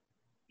them.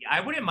 Yeah, I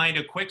wouldn't mind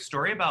a quick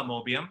story about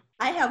Mobium.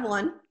 I have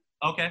one.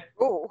 Okay.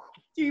 Oh,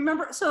 Do you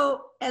remember?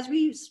 So as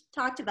we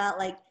talked about,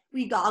 like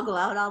we all go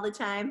out all the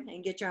time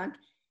and get drunk,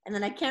 and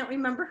then I can't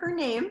remember her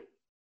name,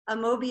 a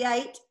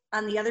Moabite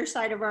on the other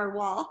side of our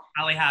wall.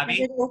 Holly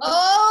Hobby.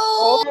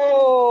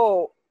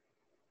 Oh!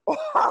 oh,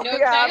 I know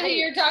exactly who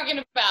you're talking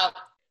about.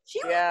 She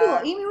was Yeah. cool.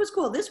 Amy was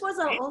cool. This was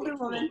an older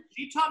woman.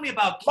 She taught me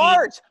about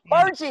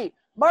Margie.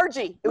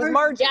 It was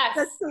Margie. Yes.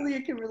 That's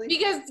Celia Kimberly.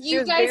 Because She you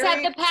was guys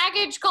very- had the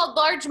package called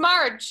Large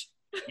Marge.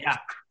 Yeah.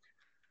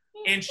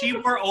 And she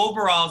wore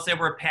overalls that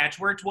were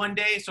patchworked one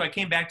day, so I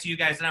came back to you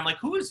guys, and I'm like,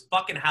 who is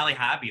fucking Holly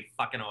Hobby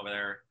fucking over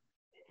there?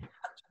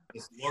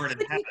 This Lord in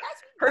heaven.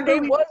 Her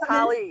name was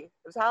Holly. It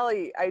was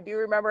Holly. I do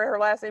remember her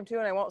last name too,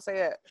 and I won't say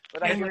it.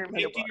 But I She's do a remember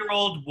it.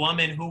 50-year-old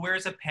woman who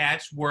wears a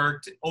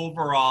patchworked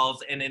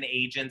overalls in an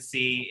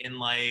agency in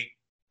like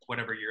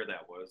whatever year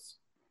that was.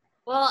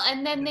 Well,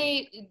 and then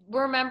they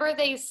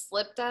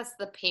slipped us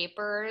the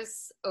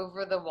papers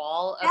over the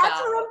wall That's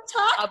what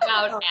I'm talking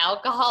about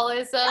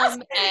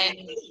alcoholism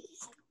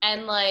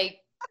and like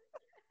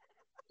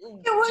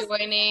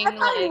joining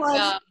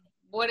like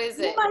what is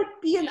it? You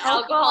might be an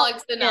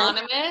Alcoholics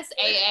Anonymous,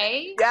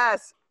 AA.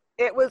 Yes,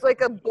 it was like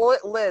a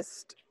bullet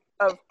list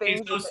of Okay,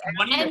 things. so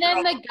And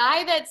then the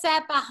guy that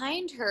sat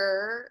behind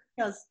her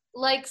Yes.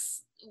 like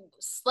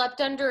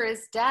slept under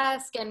his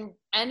desk and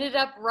ended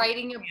up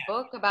writing a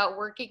book about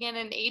working in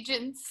an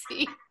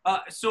agency.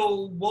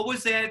 So what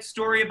was that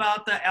story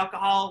about the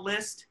alcohol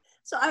list?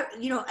 So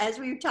as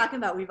we were talking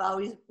about, we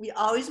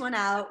always went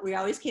out. We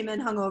always came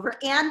in hungover,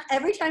 and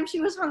every time she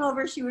was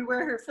hungover, she would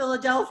wear her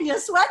Philadelphia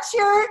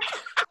sweatshirt.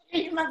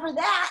 You remember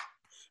that?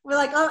 We're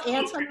like, oh,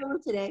 Aunt's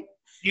hungover today.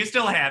 You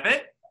still have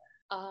it?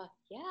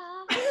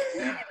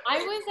 Yeah. I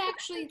was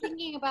actually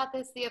thinking about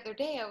this the other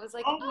day. I was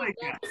like, Oh my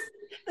God.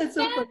 That's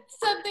so funny. that's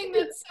something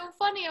that's so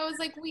funny. I was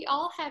like, we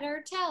all had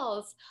our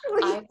tells.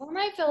 I wore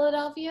my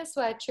Philadelphia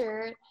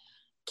sweatshirt.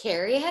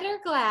 Carrie had her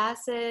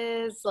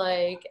glasses.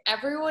 Like,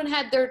 everyone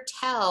had their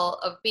tell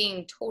of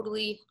being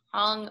totally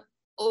hung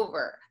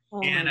over.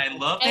 my And I God.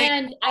 love that.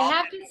 And I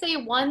have to say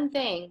one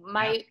thing.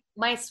 My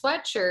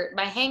sweatshirt,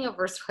 my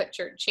hangover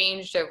sweatshirt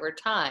changed over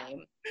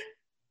time.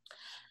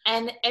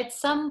 And at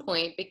some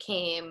point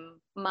became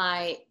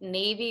my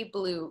navy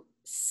blue,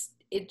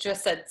 it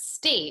just said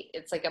state.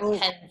 It's like a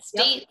Penn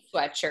State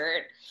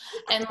sweatshirt.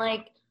 And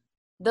like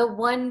the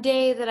one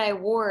day that I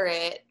wore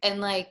it and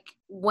like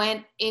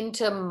went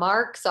into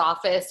Mark's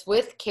office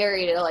with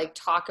Carrie to like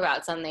talk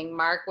about something,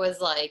 Mark was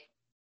like,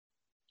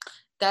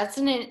 it's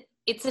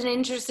an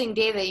interesting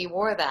day that you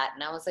wore that.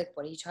 And I was like,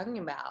 what are you talking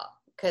about?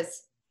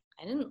 Because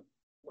I didn't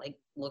like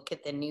look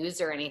at the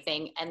news or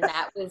anything. And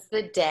that was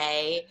the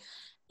day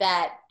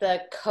that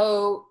the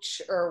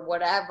coach or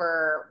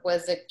whatever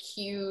was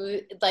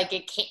accused, like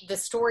the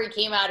story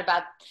came out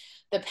about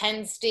the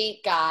Penn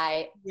State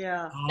guy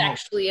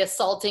sexually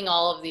assaulting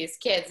all of these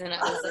kids. And I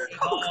was like,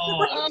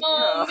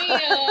 oh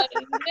man,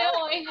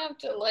 now I have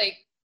to like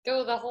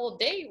go the whole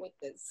day with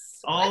this.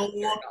 Oh,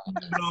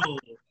 no.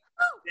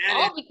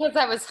 All because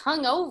I was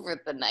hungover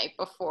the night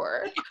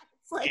before.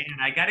 Like,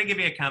 And I got to give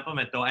you a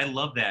compliment, though. I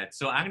love that.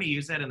 So I'm going to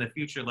use that in the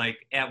future. Like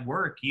at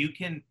work,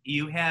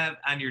 you have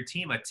on your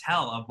team a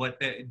tell of what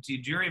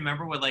did you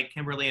remember what like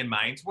Kimberly and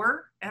mine's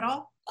were at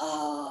all?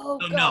 Oh,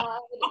 So, God. no.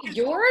 Okay.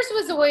 Yours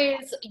was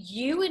always,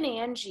 you and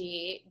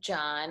Angie,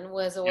 John,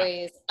 was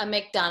always a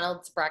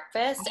McDonald's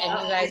breakfast, and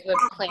you guys would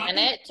plan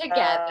it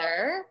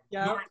together. You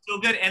were so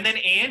good. And then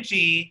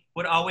Angie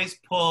would always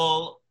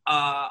pull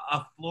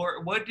a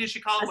floor. What did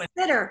she call it?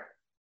 a sitter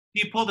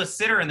She pulled a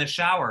sitter in the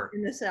shower.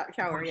 in the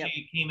shower. When Yeah.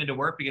 she came into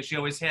work because she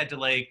always had to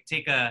like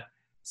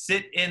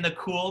sit in the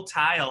cool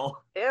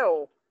tile.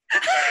 Ew.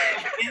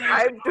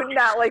 I do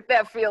not like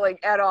that feeling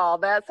at all.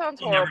 That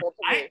sounds horrible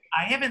to me.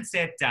 I haven't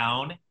sat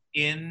down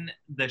in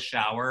the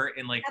shower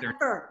in like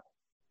Ever.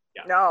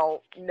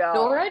 No.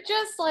 Nora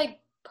just like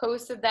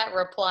posted that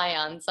reply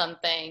on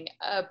something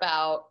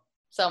about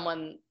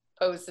someone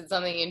posted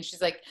something and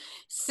she's like,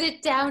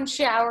 sit down,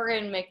 shower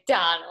in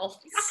McDonald's.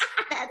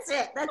 That's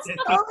it. That's So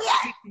totally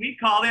it. we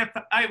call that.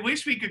 I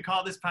wish we could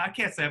call this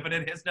podcast that, but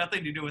it has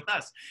nothing to do with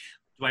us.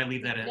 Do I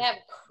leave that in? We'd have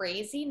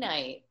crazy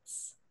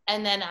nights.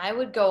 And then I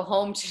would go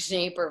home to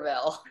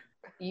Naperville.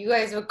 You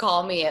guys would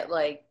call me at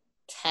like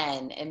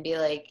 10 and be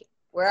like,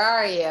 where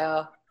are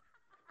you?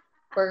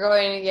 We're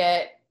going to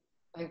get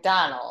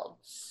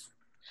McDonald's.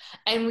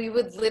 And we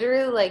would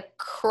literally like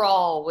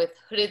crawl with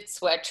hooded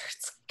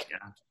sweatshirts. Yeah.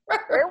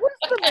 Where was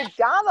the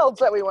McDonald's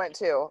that we went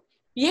to?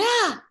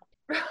 Yeah.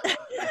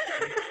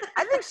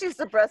 I think she's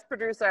the best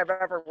producer I've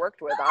ever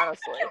worked with,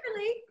 honestly.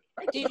 Really?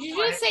 Did you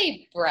just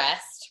say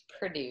breast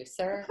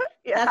producer?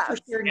 Yeah. That's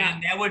for sure not.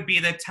 And that would be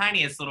the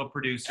tiniest little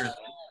producer.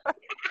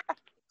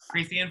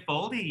 Creasy and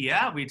Foldy,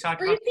 yeah, we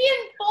talked about. Creasy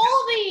and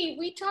Foldy.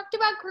 We talked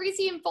about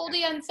Creasy and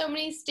Foldy on so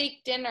many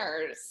steak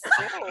dinners.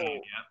 Yeah,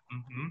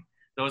 mm-hmm.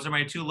 Those are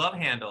my two love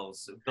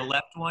handles. The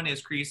left one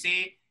is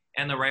Creasy,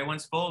 and the right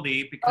one's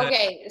Foldy. Because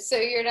Okay, so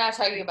you're not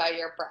talking about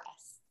your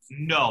breasts.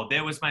 no,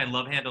 that was my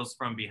love handles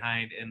from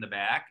behind in the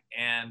back,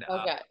 and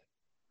Okay.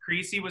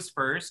 Creasy was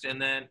first,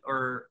 and then,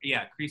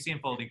 Creasy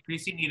and Foldy.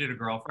 Creasy needed a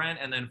girlfriend,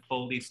 and then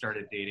Foldy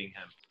started dating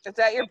him. Is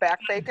that your back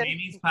bacon?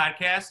 Jamie's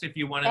podcast, if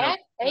you want to know. Back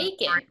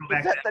bacon. Sorry, go back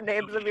Is that to the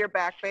names of your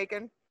back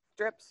bacon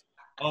strips?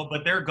 Oh,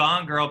 but they're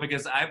gone, girl,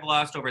 because I've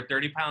lost over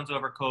 30 pounds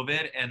over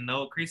COVID, and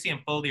no, Creasy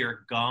and Foldy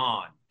are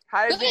gone.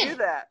 How did you Good. do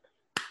that?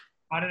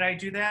 How did I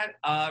do that?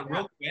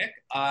 Real quick,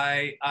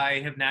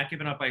 I have not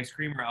given up ice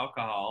cream or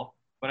alcohol,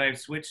 but I've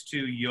switched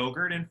to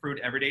yogurt and fruit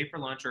every day for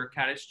lunch or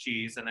cottage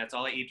cheese, and that's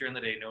all I eat during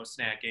the day, no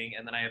snacking,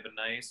 and then I have a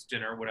nice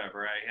dinner,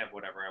 whatever. I have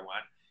whatever I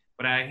want.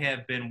 But I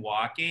have been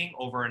walking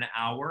over an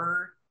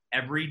hour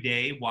every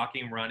day,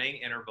 walking, running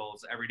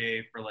intervals every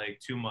day for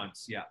like 2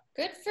 months. Yeah.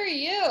 Good for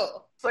you.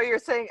 So you're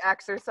saying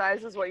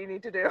exercise is what you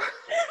need to do?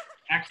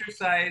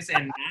 Exercise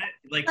and not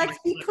like. Let's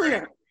be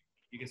clear.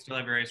 You can still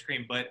have your ice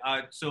cream, but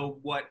so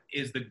what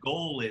is the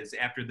goal is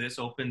after this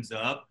opens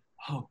up?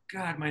 Oh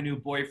God, my new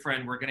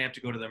boyfriend. We're gonna have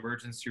to go to the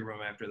emergency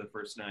room after the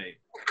first night.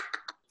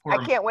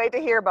 I can't wait to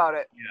hear about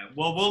it. Yeah.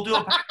 Well, we'll do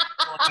a podcast.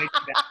 We'll invite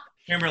you back.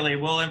 Kimberly,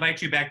 we'll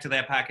invite you back to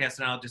that podcast,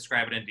 and I'll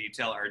describe it in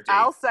detail. Our date.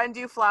 I'll send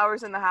you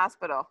flowers in the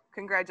hospital.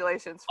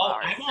 Congratulations,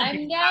 flowers. I won't I'm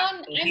be down.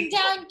 back. I'm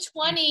down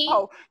 20.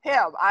 Oh,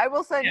 him. I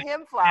will send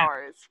him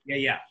flowers.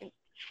 Yeah.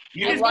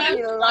 You I can, want-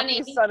 Lucky, lucky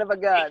 20. son of a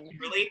gun.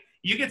 Kimberly,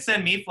 you could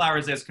send me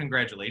flowers as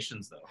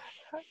congratulations,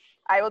 though.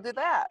 I will do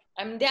that.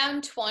 I'm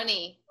down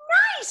 20.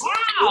 Nice.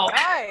 Wow.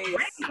 Nice.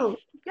 You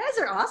guys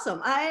are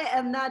awesome. I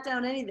am not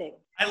down anything.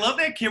 I love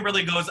that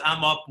Kimberly goes,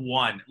 I'm up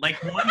 1.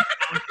 Like 1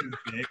 sounds too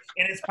big.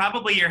 And it's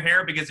probably your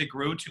hair because it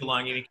grew too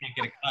long and you can't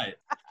get a cut.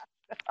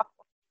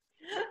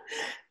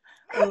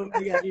 Oh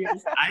my God, you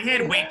guys. I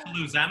had weight to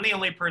lose. I'm the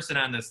only person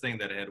on this thing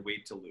that had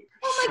weight to lose.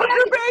 Oh my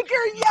Sugar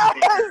Baker, yes!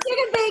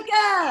 Chicken bacon.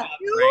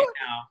 Right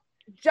now.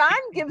 John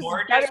gives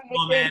Gorgeous better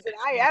woman. nicknames than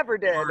I ever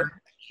did.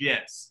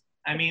 Yes.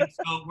 I mean,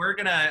 so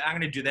I'm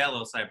gonna do that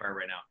little sidebar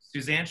right now.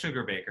 Suzanne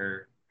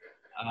Sugarbaker.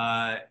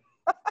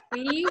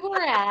 We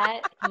were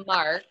at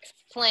Mark's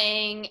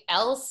playing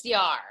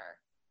LCR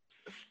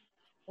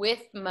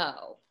with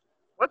Mo.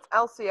 What's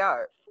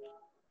LCR?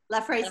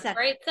 Left, right, Left, center.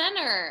 right,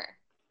 center.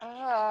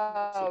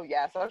 Oh,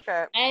 yes,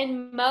 okay.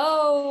 And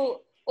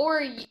Mo,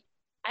 or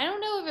I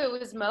don't know if it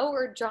was Mo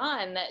or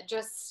John that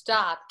just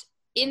stopped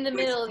in the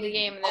middle of the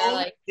game and they're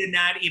like, Did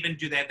not even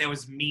do that. That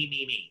was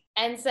me.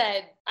 and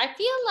said, I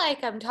feel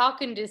like I'm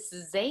talking to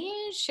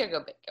Suzanne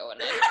Sugarbaker when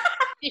I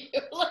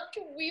look,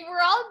 we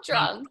were all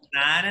drunk.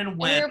 Not and We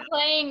when. were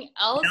playing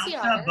Delta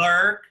LCR.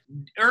 Burke,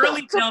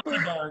 early Delta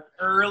Burke,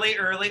 early.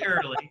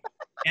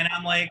 And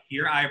I'm like,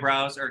 your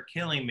eyebrows are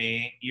killing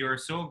me. You're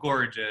so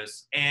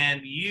gorgeous.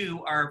 And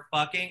you are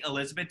fucking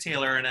Elizabeth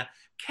Taylor in a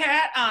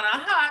cat on a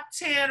hot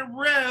tin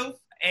roof.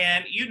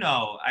 And you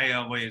know, I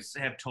always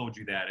have told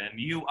you that. And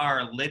you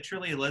are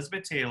literally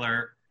Elizabeth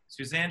Taylor,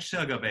 Suzanne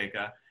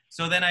Sugarbaker.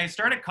 So then I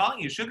started calling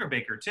you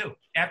Sugarbaker too.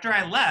 After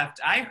I left,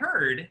 I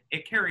heard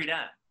it carried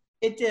on.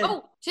 It did.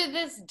 Oh, to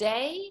this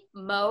day,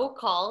 Mo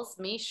calls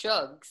me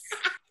Shugs.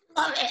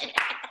 Love it.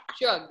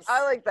 Shugs.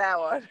 I like that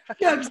one.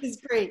 Jugs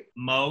is great.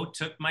 Mo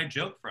took my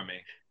joke from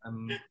me.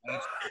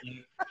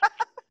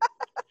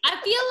 I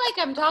feel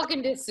like I'm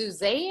talking to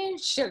Suzanne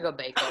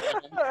Sugarbaker.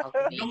 when I'm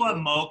talking to You know what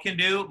you. Mo can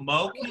do?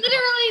 Mo can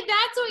Literally,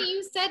 that's what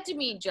you said to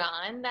me,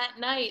 John, that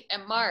night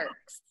at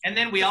Mark's. And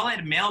then we all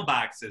had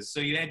mailboxes. So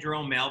you had your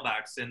own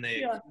mailbox in the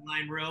Yeah.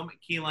 keyline room.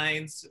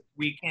 Keylines,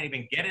 we can't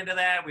even get into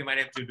that. We might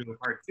have to do a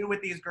part 2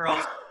 with these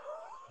girls.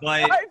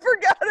 But I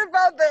forgot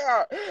about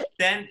that.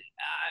 then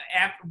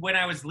when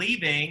I was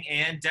leaving,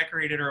 Anne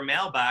decorated her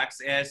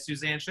mailbox as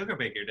Suzanne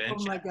Sugarbaker did.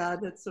 Oh my God,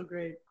 that's so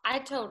great. I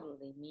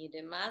totally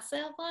muted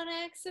myself on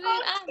accident.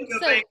 Oh, I'm so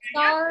Sugarbaker,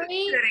 you're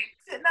sorry.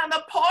 Sitting on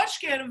the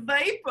porch getting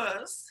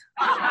vapors.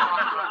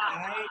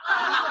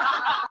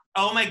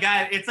 Oh my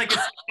God, it's like a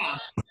sitcom.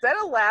 Is that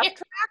a laugh track?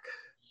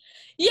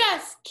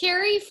 Yes,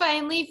 Carrie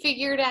finally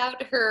figured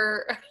out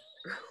her.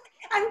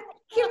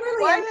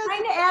 Kimberly, Why I'm is-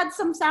 trying to add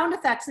some sound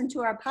effects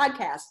into our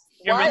podcast.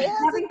 Why Kimberly-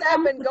 hasn't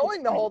that been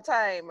going the whole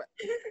time?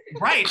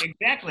 Right,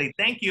 exactly.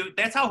 Thank you.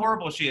 That's how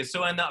horrible she is.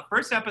 So in the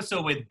first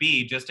episode with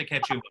B, just to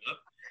catch you up,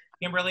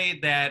 Kimberly,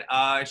 that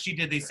she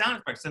did these sound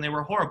effects and they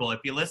were horrible.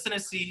 If you listen to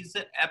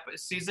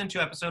season 2,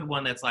 episode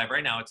 1, that's live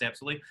right now, it's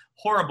absolutely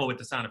horrible with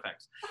the sound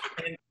effects.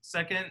 And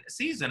second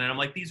season, and I'm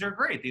like, these are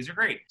great. These are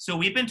great. So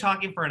we've been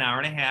talking for an hour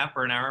and a half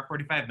or an hour and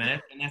 45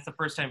 minutes, and that's the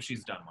first time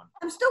she's done one.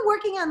 I'm still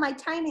working on my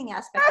timing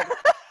aspect of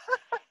it.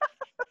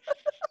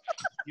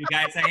 You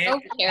guys, I Oh,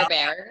 Care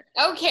Bear.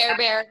 Oh, Care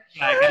Bear.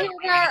 I Care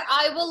Bear,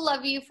 I will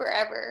love you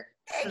forever.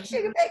 Hey,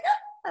 Sugar Baker.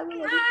 I don't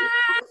think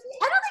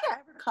I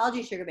ever called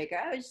you Sugar Baker.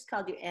 I always just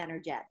called you Ann or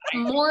Jet.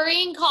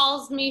 Maureen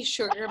calls me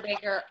Sugar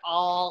Baker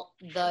all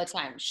the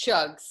time.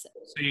 Shugs.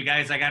 So you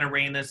guys, I got to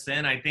rein this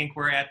in. I think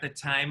we're at the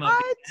time of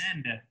What? the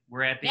end.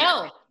 We're at the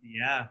No. end.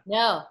 Yeah.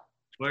 No.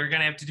 We're going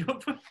to have to do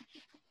it.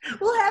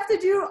 We'll have to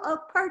do a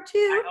part 2.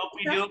 I hope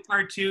we do a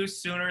part 2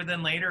 sooner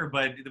than later,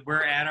 but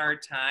we're at our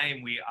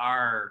time. We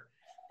are.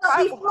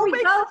 But before Who we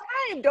makes go,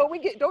 the time?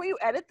 Don't you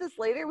edit this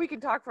later? We can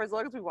talk for as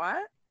long as we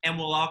want. And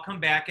we'll all come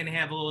back and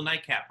have a little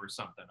nightcap or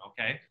something,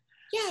 okay?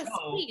 Yes,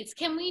 So- please.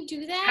 Can we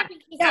do that?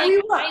 Because Yeah, we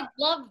will. I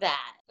love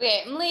that.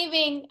 Okay, I'm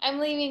leaving. I'm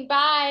leaving.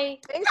 Bye.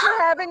 Thanks for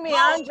having me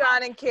on,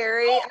 John and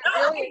Carrie. I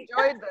really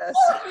enjoyed this.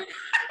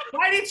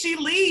 Why did she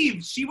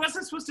leave? She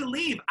wasn't supposed to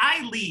leave.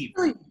 I leave.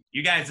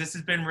 You guys, this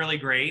has been really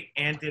great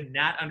and did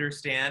not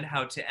understand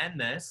how to end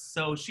this.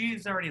 So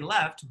she's already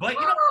left. But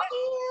you know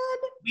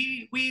what?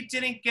 We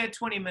didn't get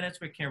 20 minutes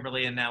with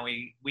Kimberly, and now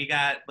we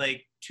got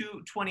like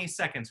 20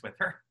 seconds with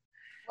her.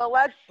 Well,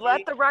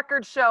 let the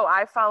record show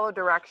I follow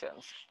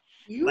directions.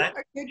 You Let-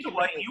 are good. You know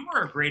what? You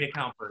were a great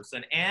account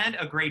person and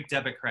a great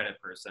debit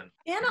credit person.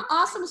 And an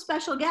awesome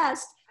special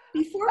guest.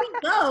 Before we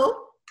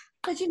go,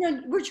 because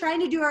we're trying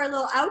to do our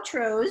little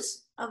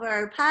outros of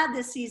our pod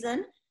this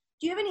season.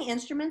 Do you have any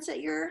instruments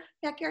at your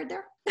backyard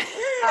there?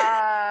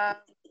 I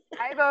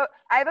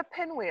have a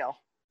pinwheel.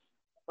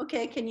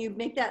 Okay, can you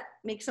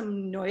make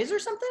some noise or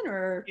something?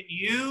 Or Can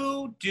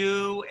you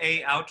do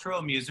a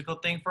outro musical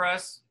thing for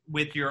us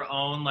with your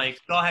own, like,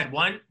 go ahead,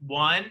 one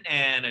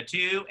and a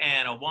 2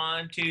 and a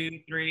 1, 2,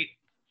 3.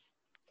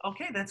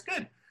 Okay, that's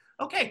good.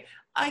 Okay,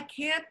 I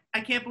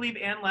can't believe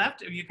Ann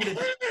left. You could have,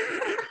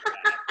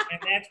 and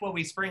that's what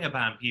we spring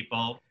upon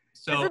people.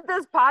 So Isn't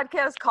this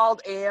podcast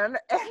called Anne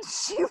and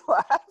she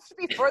left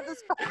before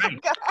this Right.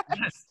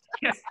 podcast?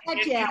 yes. Heck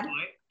And you yeah. know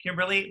what,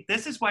 Kimberly,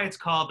 this is why it's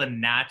called the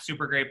Not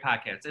Super Great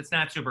Podcast. It's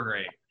not super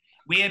great.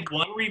 We had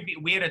one review.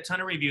 We had a ton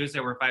of reviews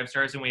that were 5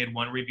 stars, and we had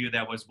one review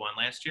that was 1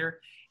 last year.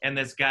 And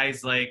this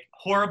guy's like,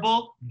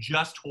 horrible,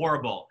 just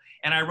horrible.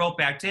 And I wrote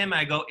back to him.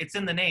 I go, it's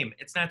in the name.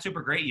 It's not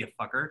super great, you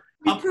fucker.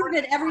 we prove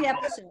it every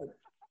episode.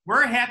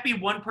 We're happy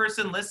one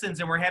person listens,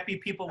 and we're happy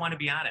people want to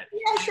be on it.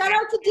 Yeah, shout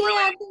out to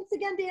Dan. Thanks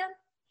again, Dan.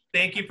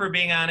 Thank you for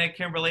being on it,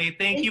 Kimberly.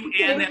 Thank you, Thank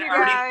Ann, you, that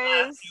already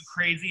guys. left, you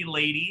crazy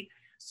lady.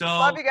 So,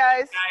 Love you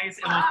guys. guys,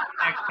 and we'll see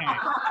you next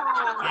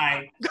time.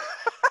 Bye.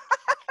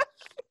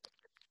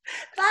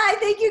 Bye.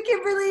 Thank you,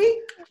 Kimberly.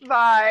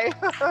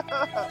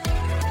 Bye.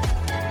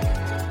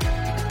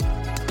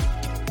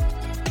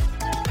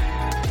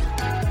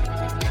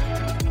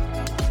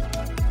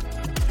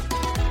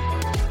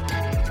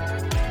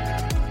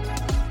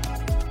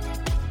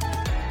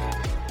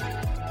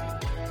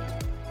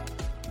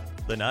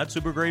 The Not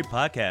Super Great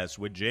Podcast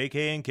with JK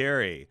and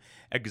Carrie.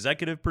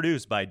 Executive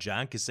produced by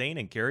John Cassane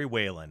and Carrie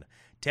Whalen.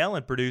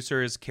 Talent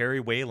producer is Carrie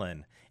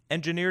Whalen.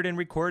 Engineered and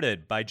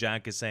recorded by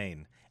John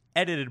Cassane.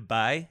 Edited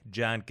by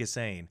John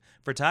Cassane.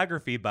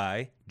 Photography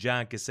by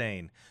John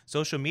Cassane.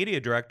 Social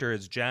media director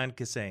is John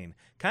Cassane.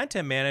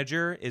 Content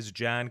manager is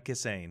John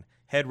Cassane.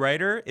 Head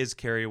writer is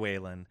Carrie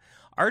Whalen.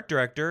 Art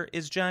director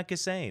is John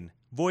Cassane.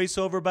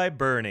 Voiceover by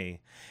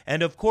Bernie.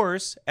 And of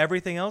course,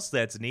 everything else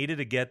that's needed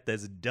to get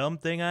this dumb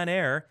thing on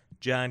air,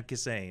 John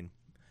Cassane.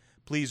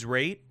 Please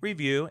rate,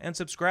 review, and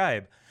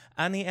subscribe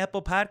on the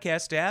Apple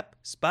Podcast app,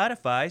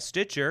 Spotify,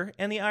 Stitcher,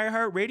 and the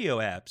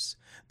iHeartRadio apps.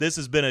 This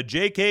has been a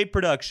JK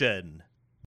production.